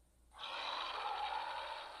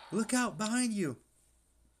 Look out behind you.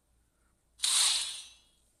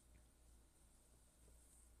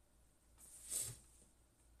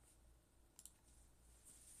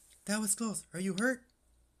 That was close. Are you hurt?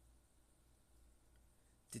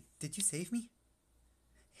 Did you save me?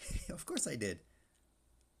 Of course I did.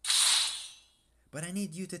 But I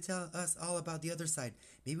need you to tell us all about the other side.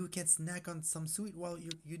 Maybe we can snack on some sweet while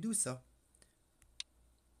you do so.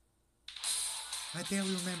 I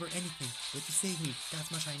barely remember anything, but you saved me.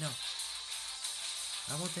 That's much I know.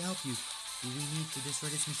 I want to help you. Do we need to destroy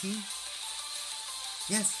this machine?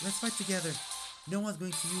 Yes, let's fight together. No one's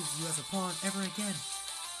going to use you as a pawn ever again.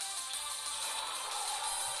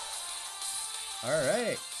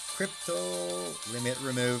 Alright. Crypto limit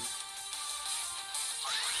removed.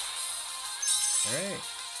 Alright.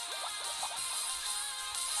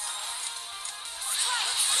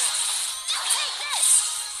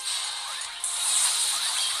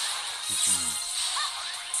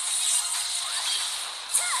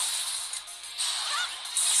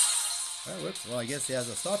 Oh, whoops. Well, I guess he has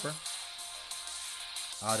a stopper.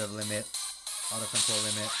 Out of limit. Out of control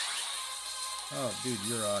limit. Oh, dude,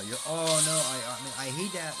 you're. Oh no, I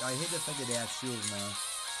hate that. I hate the fact that they have shields now.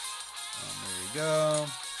 There you go.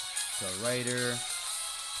 So Rider,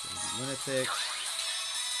 Lunatic.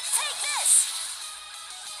 Take this!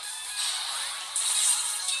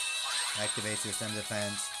 Activate system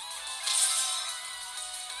defense.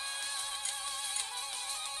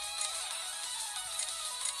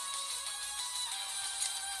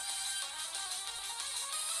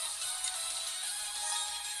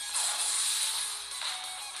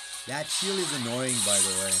 That shield is annoying, by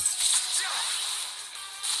the way.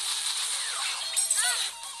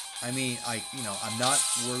 I mean, I'm not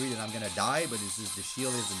worried that I'm gonna die, but it's just the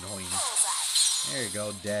shield is annoying. There you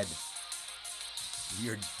go, dead.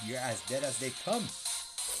 You're as dead as they come.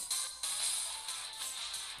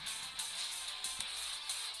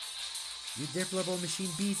 You deplorable machine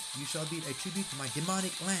beast, you shall be a tribute to my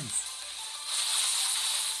demonic lance.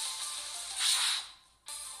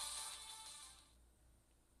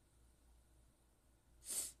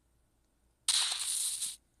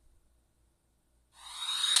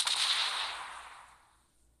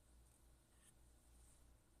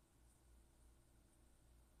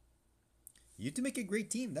 You two make a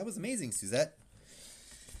great team. That was amazing, Suzette.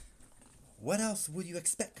 What else would you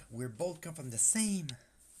expect? We're both come from the same.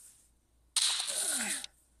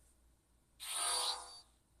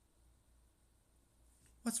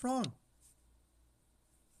 What's wrong?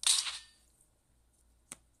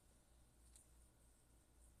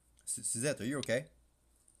 Suzette, are you okay?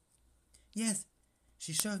 Yes,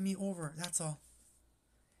 she shoved me over, that's all.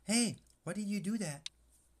 Hey, why did you do that?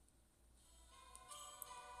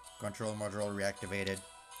 Control module reactivated.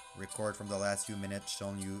 Record from the last few minutes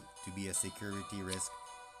shown you to be a security risk.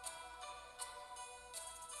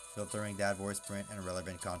 Filtering that voice print and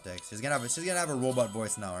relevant context. She's gonna have a robot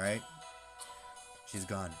voice now, right? She's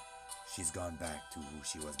gone. She's gone back to who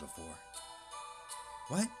she was before.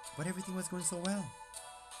 What? But everything was going so well.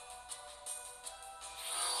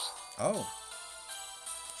 Oh.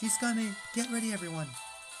 She's coming. Get ready, everyone.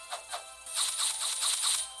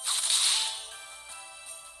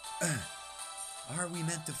 Are we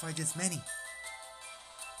meant to fight this many?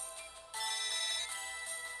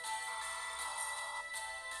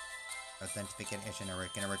 Authentication error.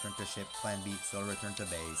 Can I return to ship? Plan B. Still return to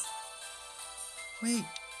base. Wait.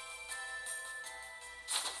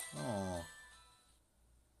 Oh.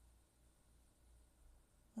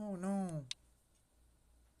 Oh no.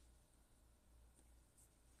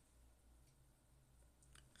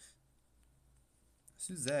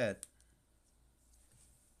 Suzette.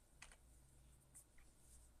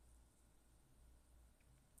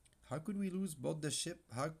 How could we lose both the ship?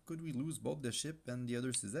 How could we lose both the ship and the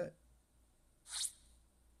other Suzette?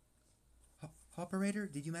 Operator,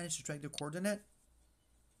 did you manage to track the coordinate?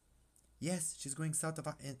 Yes, she's going south of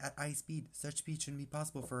at high speed. Such speed shouldn't be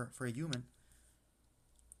possible for a human.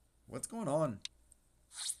 What's going on?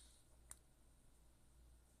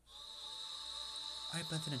 I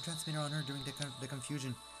planted a transmitter on her during the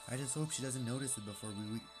confusion. I just hope she doesn't notice it before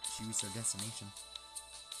she reaches her destination.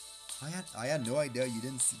 I had no idea you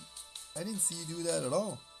didn't see. I didn't see you do that at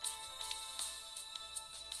all.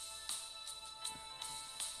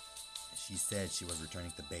 She said she was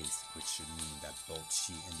returning to base, which should mean that both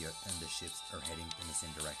she and the ships are heading in the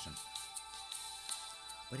same direction.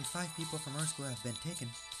 But if 5 people from Earth School have been taken,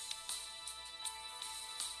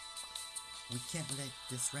 we can't let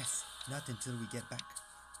this rest. Not until we get back.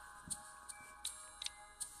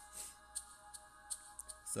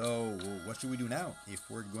 So, what should we do now? If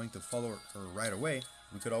we're going to follow her right away,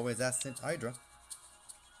 we could always ask Saint Hydra.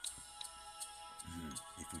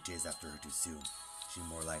 If we chase after her too soon, she's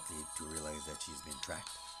more likely to realize that she's been tracked.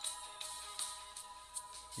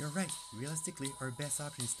 You're right. Realistically, our best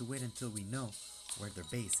option is to wait until we know where their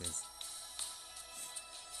base is.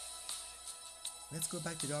 Let's go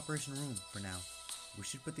back to the operation room for now. We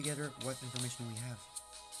should put together what information we have.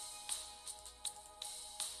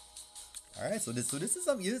 All right, so this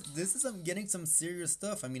is some getting some serious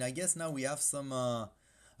stuff. I mean, I guess now we have some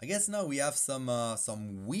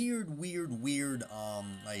some weird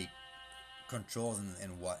like controls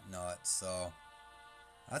and whatnot. So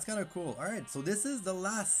that's kind of cool. All right, so this is the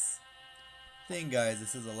last thing, guys.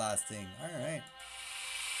 This is the last thing. All right.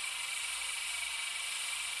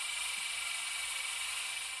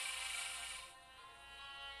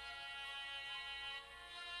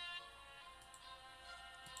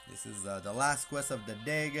 This is the last quest of the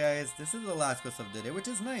day, guys. This is the last quest of the day, which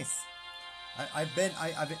is nice. I've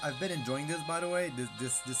been enjoying this, by the way.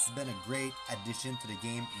 This has been a great addition to the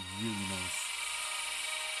game. Really nice.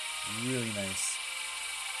 Really nice.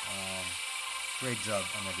 Great job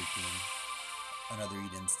on every team. Another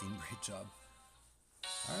Eden's team. Great job.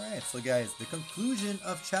 Alright, so guys, the conclusion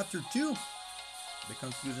of chapter 2. The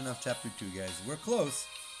conclusion of chapter 2, guys. We're close.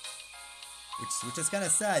 Which is kind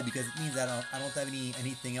of sad because it means that I don't have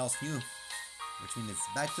anything else new. Which means it's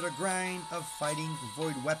back to the grind of fighting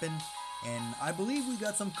Void Weapon. And I believe we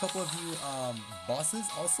got some couple of new bosses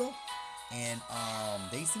also. And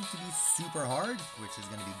they seem to be super hard, which is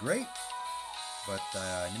going to be great. But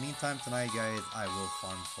in the meantime tonight, guys, I will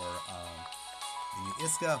farm for The new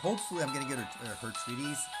Iska. Hopefully, I'm gonna get her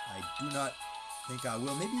treaties. I do not think I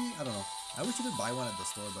will. Maybe I don't know. I wish you could buy one at the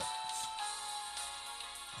store, but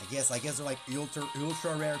I guess they're like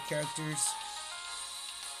ultra rare characters.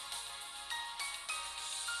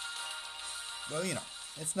 Well, you know,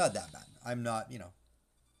 it's not that bad. I'm not, you know.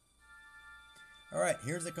 Alright,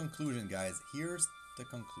 here's the conclusion, guys. Here's the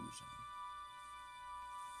conclusion.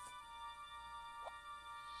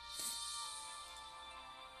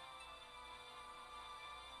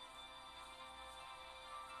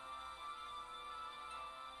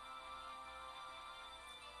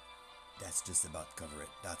 That's just about to cover it.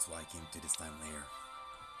 That's why I came to this time layer.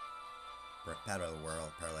 For a parallel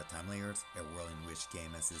world, parallel time layers, a world in which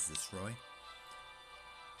KMS is destroyed.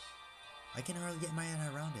 I can hardly get my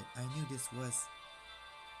head around it. I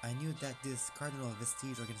knew that this Cardinal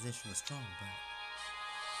Vestige organization was strong, but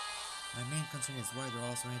my main concern is why they're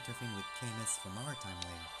also interfering with KMS from our time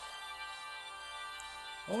layer.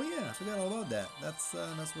 Oh yeah, I forgot all about that. That's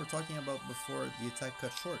what we're talking about before the attack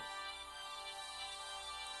cut short.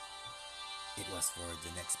 It was for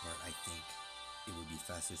the next part, I think. It would be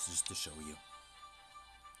faster just to show you.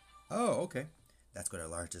 Oh, okay. That's quite a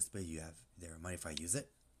large display you have there. Mind if I use it?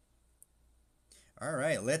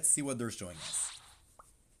 Alright, let's see what they're showing us.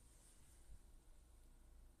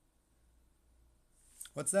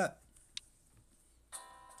 What's that?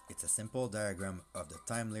 It's a simple diagram of the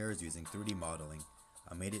time layers using 3D modeling.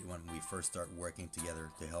 I made it when we first started working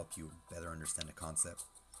together to help you better understand the concept.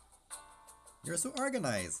 You're so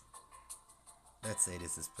organized! Let's say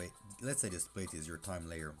this plate is your time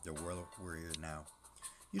layer, the world we're in now.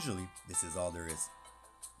 Usually, this is all there is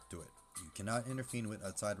to it. You cannot intervene with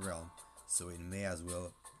outside realm, so it may as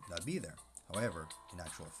well not be there. However, in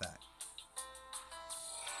actual fact,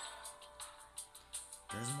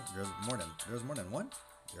 there's more than one.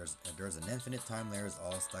 There's an infinite time layers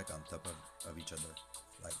all stacked on top of each other,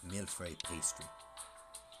 like millefeuille pastry.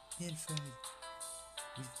 Millefeuille.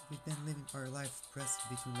 We've been living our life pressed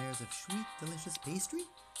between layers of sweet, delicious pastry?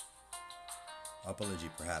 Apology,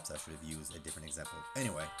 perhaps I should have used a different example.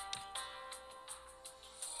 Anyway,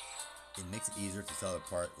 it makes it easier to tell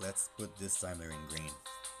apart. Let's put this time layer in green.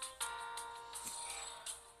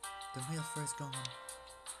 The millefeuille's gone.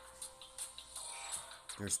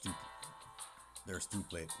 There's two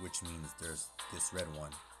plate, which means there's this red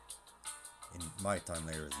one. In my time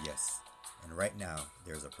layers, yes. And right now,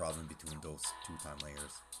 there's a problem between those two time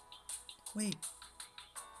layers. Wait.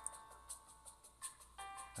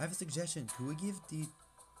 I have a suggestion. Could we give the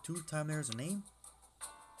two time layers a name?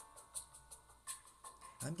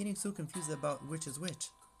 I'm getting so confused about which is which.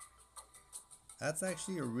 That's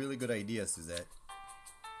actually a really good idea, Suzette.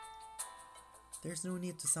 There's no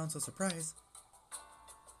need to sound so surprised.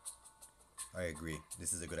 I agree.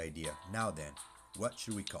 This is a good idea. Now then, what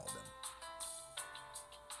should we call them?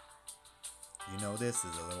 You know, this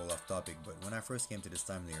is a little off topic, but when I first came to this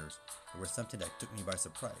time layers, there was something that took me by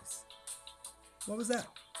surprise. What was that?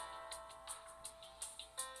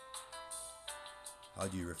 How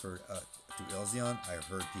do you refer to Elzion? I've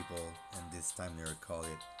heard people in this time layer call it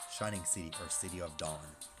Shining City or City of Dawn.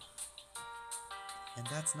 And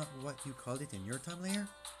that's not what you called it in your time layer?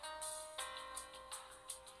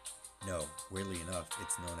 No, weirdly enough,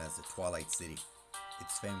 it's known as the Twilight City.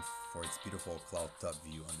 It's famed for its beautiful cloud top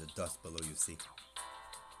view on the dust below you see.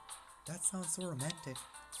 That sounds so romantic.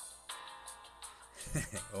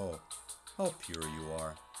 Oh, how pure you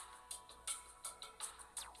are.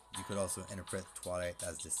 You could also interpret twilight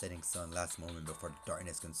as the setting sun last moment before the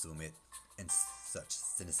darkness consume it, and such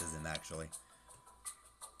cynicism actually.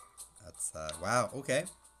 That's, wow, okay.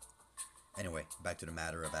 Anyway, back to the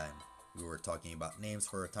matter of hand. We were talking about names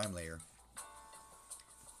for a time layer.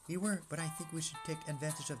 We were, but I think we should take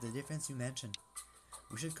advantage of the difference you mentioned.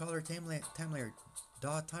 We should call our time layer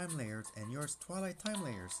Dawn time layers and yours Twilight time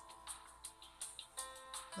layers.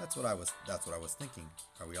 That's what I was thinking.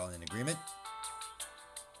 Are we all in agreement?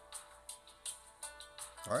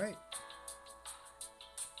 Alright.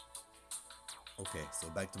 Okay, so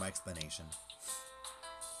back to my explanation.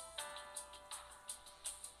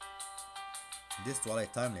 This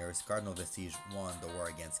Twilight time layers, Cardinal Vestige won the war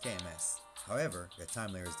against KMS. However, the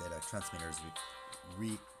time layers data transmitters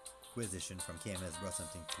requisition from KMS brought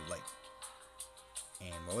something to light.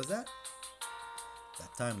 And what was that?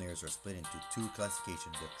 That time layers are split into two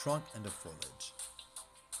classifications, the trunk and the foliage.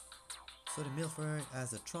 So the millefeuille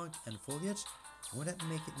has a trunk and foliage. Wouldn't that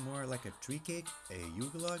make it more like a tree cake, a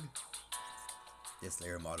yugalog? This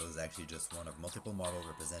layer model is actually just one of multiple models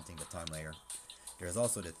representing the time layer. There's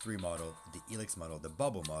also the 3 model, the helix model, the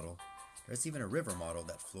bubble model. There's even a river model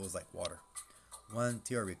that flows like water. One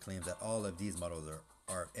theory claims that all of these models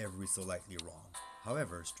are every so slightly wrong.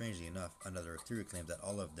 However, strangely enough, another theory claims that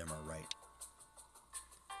all of them are right.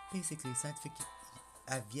 Basically, scientific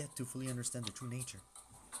have yet to fully understand the true nature.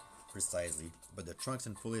 Precisely, but the trunks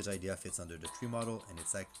and foliage idea fits under the tree model, and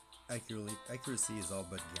its accuracy is all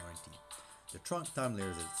but guaranteed. The trunk time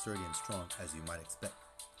layer is sturdy and strong, as you might expect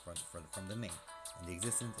from the name, and the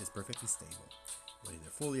existence is perfectly stable. But if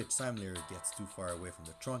the foliage time layer gets too far away from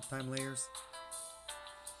the trunk time layers,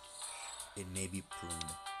 it may be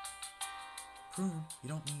pruned. Prune? You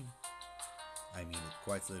don't mean... I mean it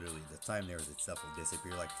quite literally. The time layers itself will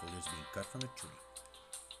disappear like foliage being cut from a tree.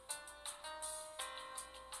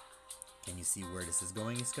 Can you see where this is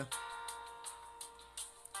going, Iska?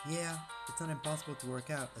 Yeah, it's not impossible to work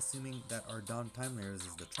out, assuming that our down time layers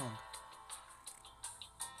is the trunk.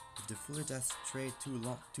 If the foliage has strayed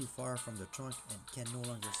too far from the trunk and can no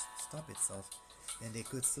longer stop itself, then they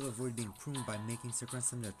could still avoid being pruned by making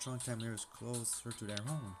circumference the trunk time layers closer to their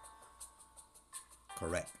home.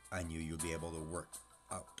 Correct. I knew you'd be able to work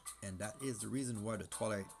out, and that is the reason why the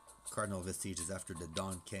Twilight Cardinal vestige is after the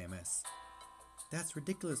Dawn KMS. That's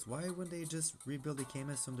ridiculous. Why wouldn't they just rebuild the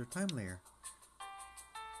KMS from their time layer?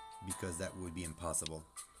 Because that would be impossible.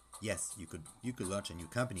 Yes, you could launch a new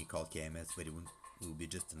company called KMS, but it would be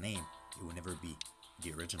just a name. It would never be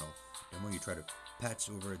the original. The more you try to patch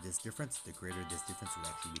over this difference, the greater this difference would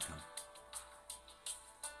actually become.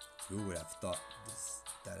 Who would have thought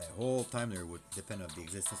that a whole time layer would depend on the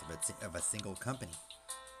existence of a single company?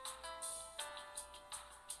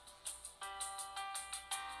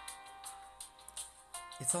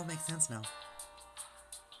 It all makes sense now.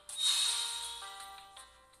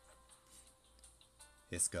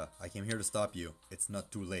 Iska, I came here to stop you. It's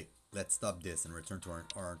not too late. Let's stop this and return to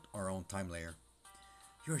our own time layer.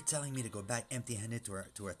 You're telling me to go back empty-handed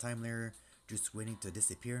to our time layer, just waiting to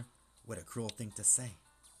disappear? What a cruel thing to say.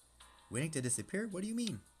 Waiting to disappear? What do you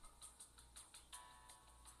mean?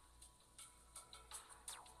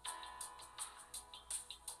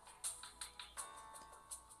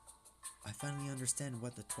 I finally understand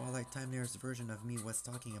what the Twilight Time Layer's version of me was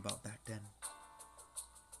talking about back then.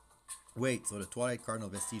 Wait, so the Twilight Cardinal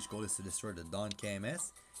vestige goal is to destroy the Dawn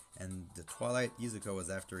KMS, and the Twilight Izuka was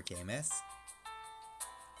after KMS?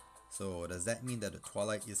 So does that mean that the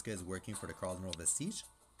Twilight Izuka is working for the Cardinal vestige?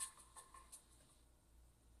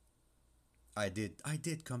 I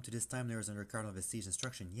did come to this time layers under Cardinal vestige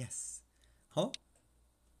instruction, yes. Huh?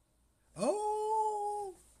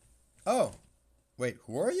 Oh! Wait,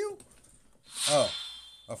 who are you? Oh,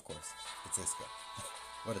 of course. It's Iska.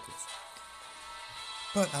 What a twist.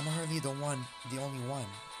 But I'm hardly the only one.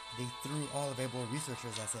 They threw all available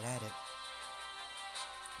researchers as it at it.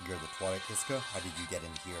 You're the Twilight Iska? How did you get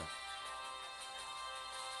in here?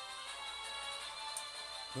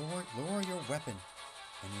 Lower your weapon.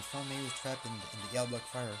 When you found Mayu's trapped in the L block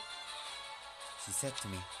fire, she said to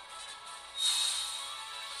me,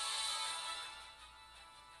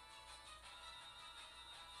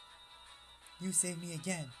 "You saved me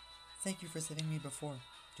again. Thank you for saving me before.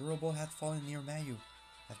 The robo had fallen near Mayu.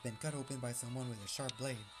 I've been cut open by someone with a sharp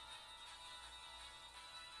blade."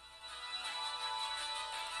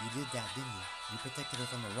 You did that, didn't you? You protected her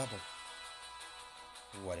from the rubble.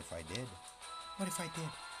 What if I did? What if I did?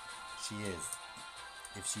 She is.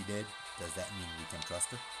 If she did, does that mean we can trust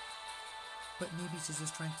her? But maybe she's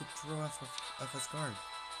just trying to throw off us guard.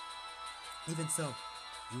 Even so,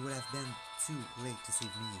 you would have been too late to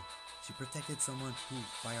save me. She protected someone who,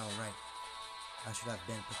 by all right, I should have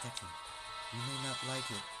been protecting. You may not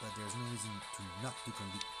like it, but there's no reason to not be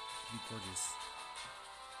courteous.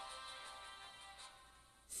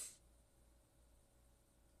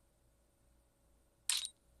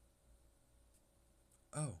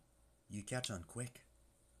 Oh, you catch on quick.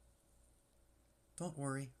 Don't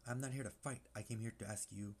worry, I'm not here to fight. I came here to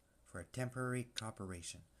ask you for a temporary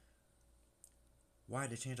cooperation. Why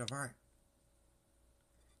the change of heart?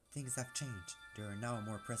 Things have changed. There are now a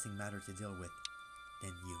more pressing matter to deal with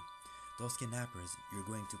than you. Those kidnappers, you're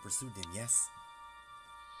going to pursue them, yes?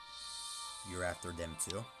 You're after them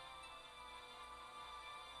too?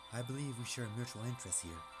 I believe we share mutual interests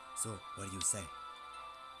here. So, what do you say?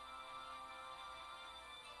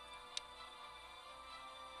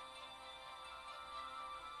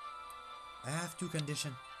 I have two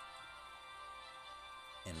conditions.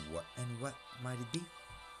 And what might it be?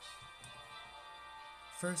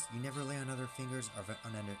 First, you never lay another finger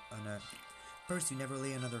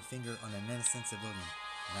on an innocent civilian,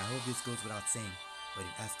 and I hope this goes without saying, but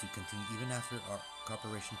it has to continue even after our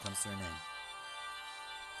cooperation comes to an end.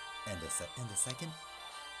 And the second,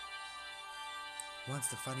 once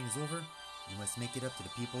the fighting is over, you must make it up to the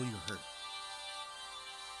people you hurt.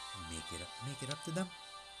 Make it up to them?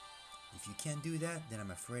 If you can't do that, then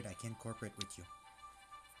I'm afraid I can't cooperate with you.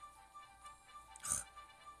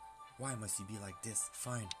 Why must you be like this?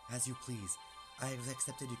 Fine, as you please. I have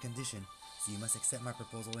accepted your condition, so you must accept my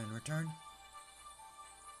proposal in return.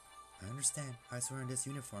 I understand. I swear in this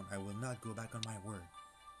uniform I will not go back on my word.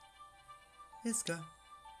 Iska.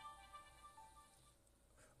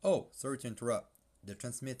 Oh, sorry to interrupt. The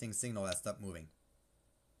transmitting signal has stopped moving.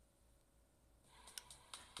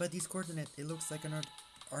 But these coordinates, it looks like an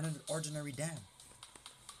ordinary dam.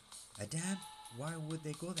 A dam? Why would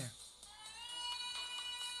they go there?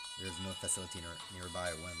 There's no facility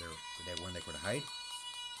nearby when they could hide.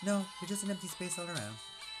 No, it's just an empty space all around.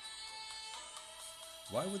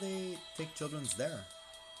 Why would they take children's there?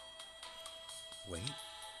 Wait.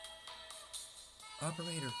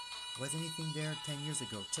 Operator, was anything there 10 years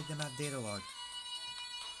ago? Check the map data log.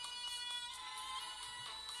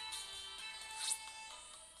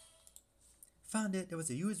 Found it. There was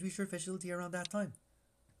a huge research facility around that time.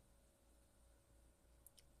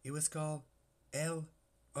 It was called LOC.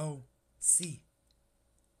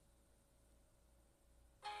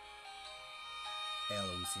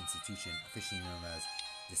 LOC Institution, officially known as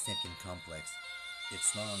the Semkin Complex.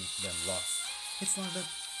 It's long been lost. It's long been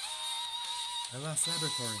a lost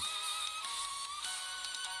laboratory.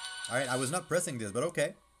 Alright, I was not pressing this, but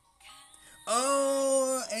okay.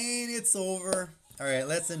 Oh, and it's over. Alright,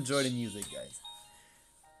 let's enjoy the music, guys.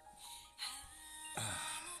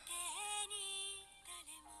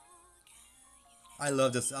 I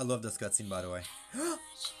love this cutscene, by the way.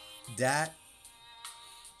 That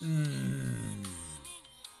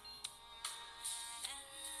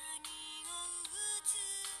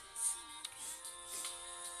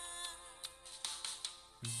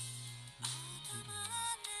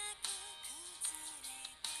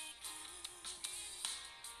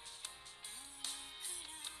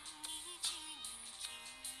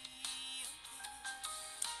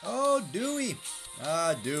Oh, Dewey!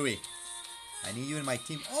 Ah, Dewey. I need you in my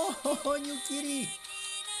team. Oh, new kitty!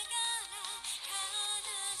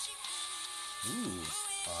 Ooh,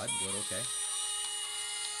 odd, but okay.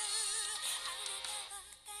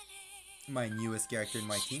 My newest character in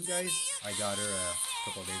my team, guys. I got her a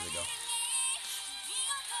couple days ago.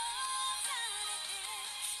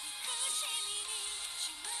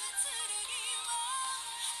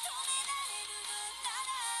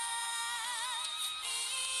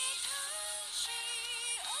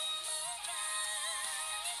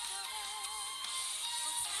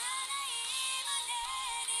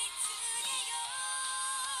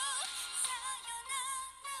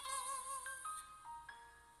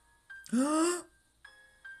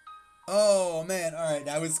 Oh man, alright,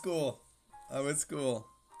 that was cool. That was cool.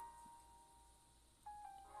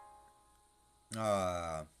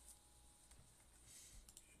 Ah.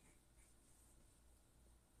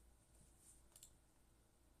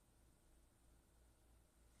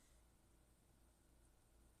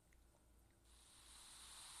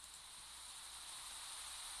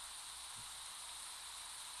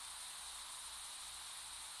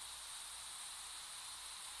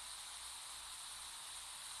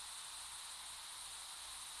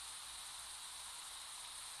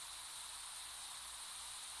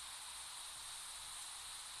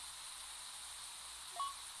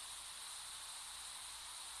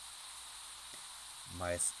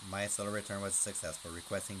 My solar return was successful,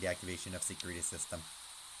 requesting the activation of security system.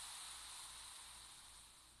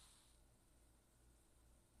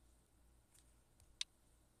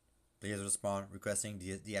 Please respond, requesting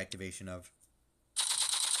the activation of.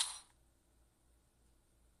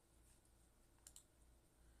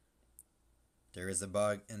 There is a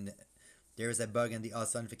bug in the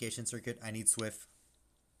authentication circuit. I need Swift.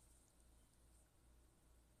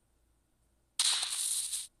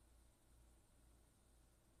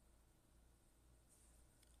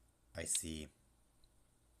 I see.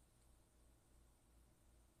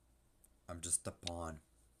 I'm just a pawn.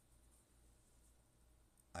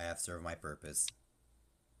 I have served my purpose.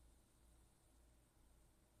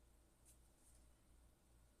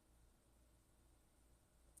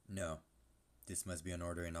 No. This must be an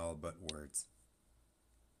order in all but words.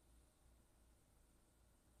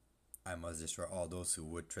 I must destroy all those who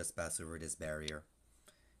would trespass over this barrier.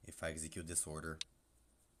 If I execute this order,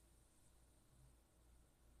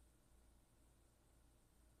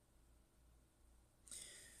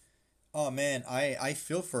 oh man, I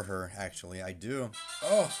feel for her, actually. I do.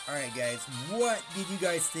 Oh, alright guys. What did you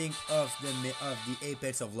guys think of the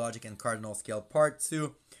Apex of Logic and Cardinal Scale Part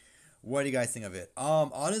 2? What do you guys think of it?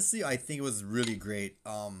 Honestly, I think it was really great.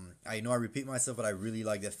 I know I repeat myself, but I really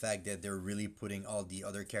like the fact that they're really putting all the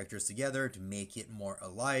other characters together to make it more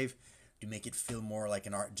alive, to make it feel more like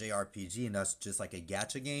an JRPG and that's just like a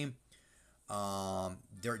gacha game.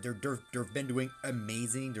 They've been doing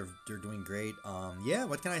amazing. They're doing great. Yeah,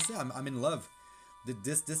 what can I say? I'm in love.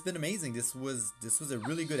 This been amazing. This was a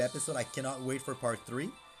really good episode. I cannot wait for part 3.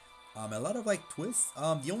 A lot of like twists.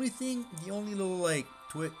 The only little like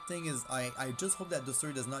twist thing is I just hope that the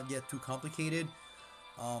story does not get too complicated.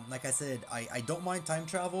 Like I said, I don't mind time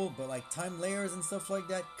travel, but like time layers and stuff like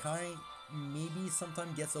that maybe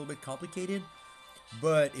sometimes gets a little bit complicated.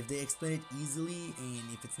 But if they explain it easily and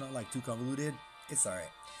if it's not like too convoluted, it's alright.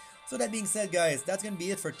 So that being said, guys, that's gonna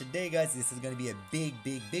be it for today, guys. This is gonna be a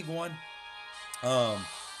big one.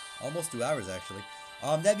 Almost 2 hours actually.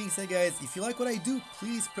 That being said, guys, if you like what I do,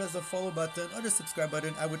 please press the follow button or the subscribe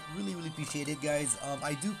button. I would really appreciate it, guys.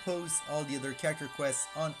 I do post all the other character quests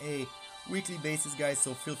on a weekly basis, guys,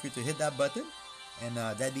 so feel free to hit that button. And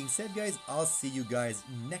that being said, guys, I'll see you guys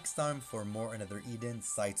next time for more another Eden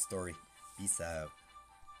side story. Peace out.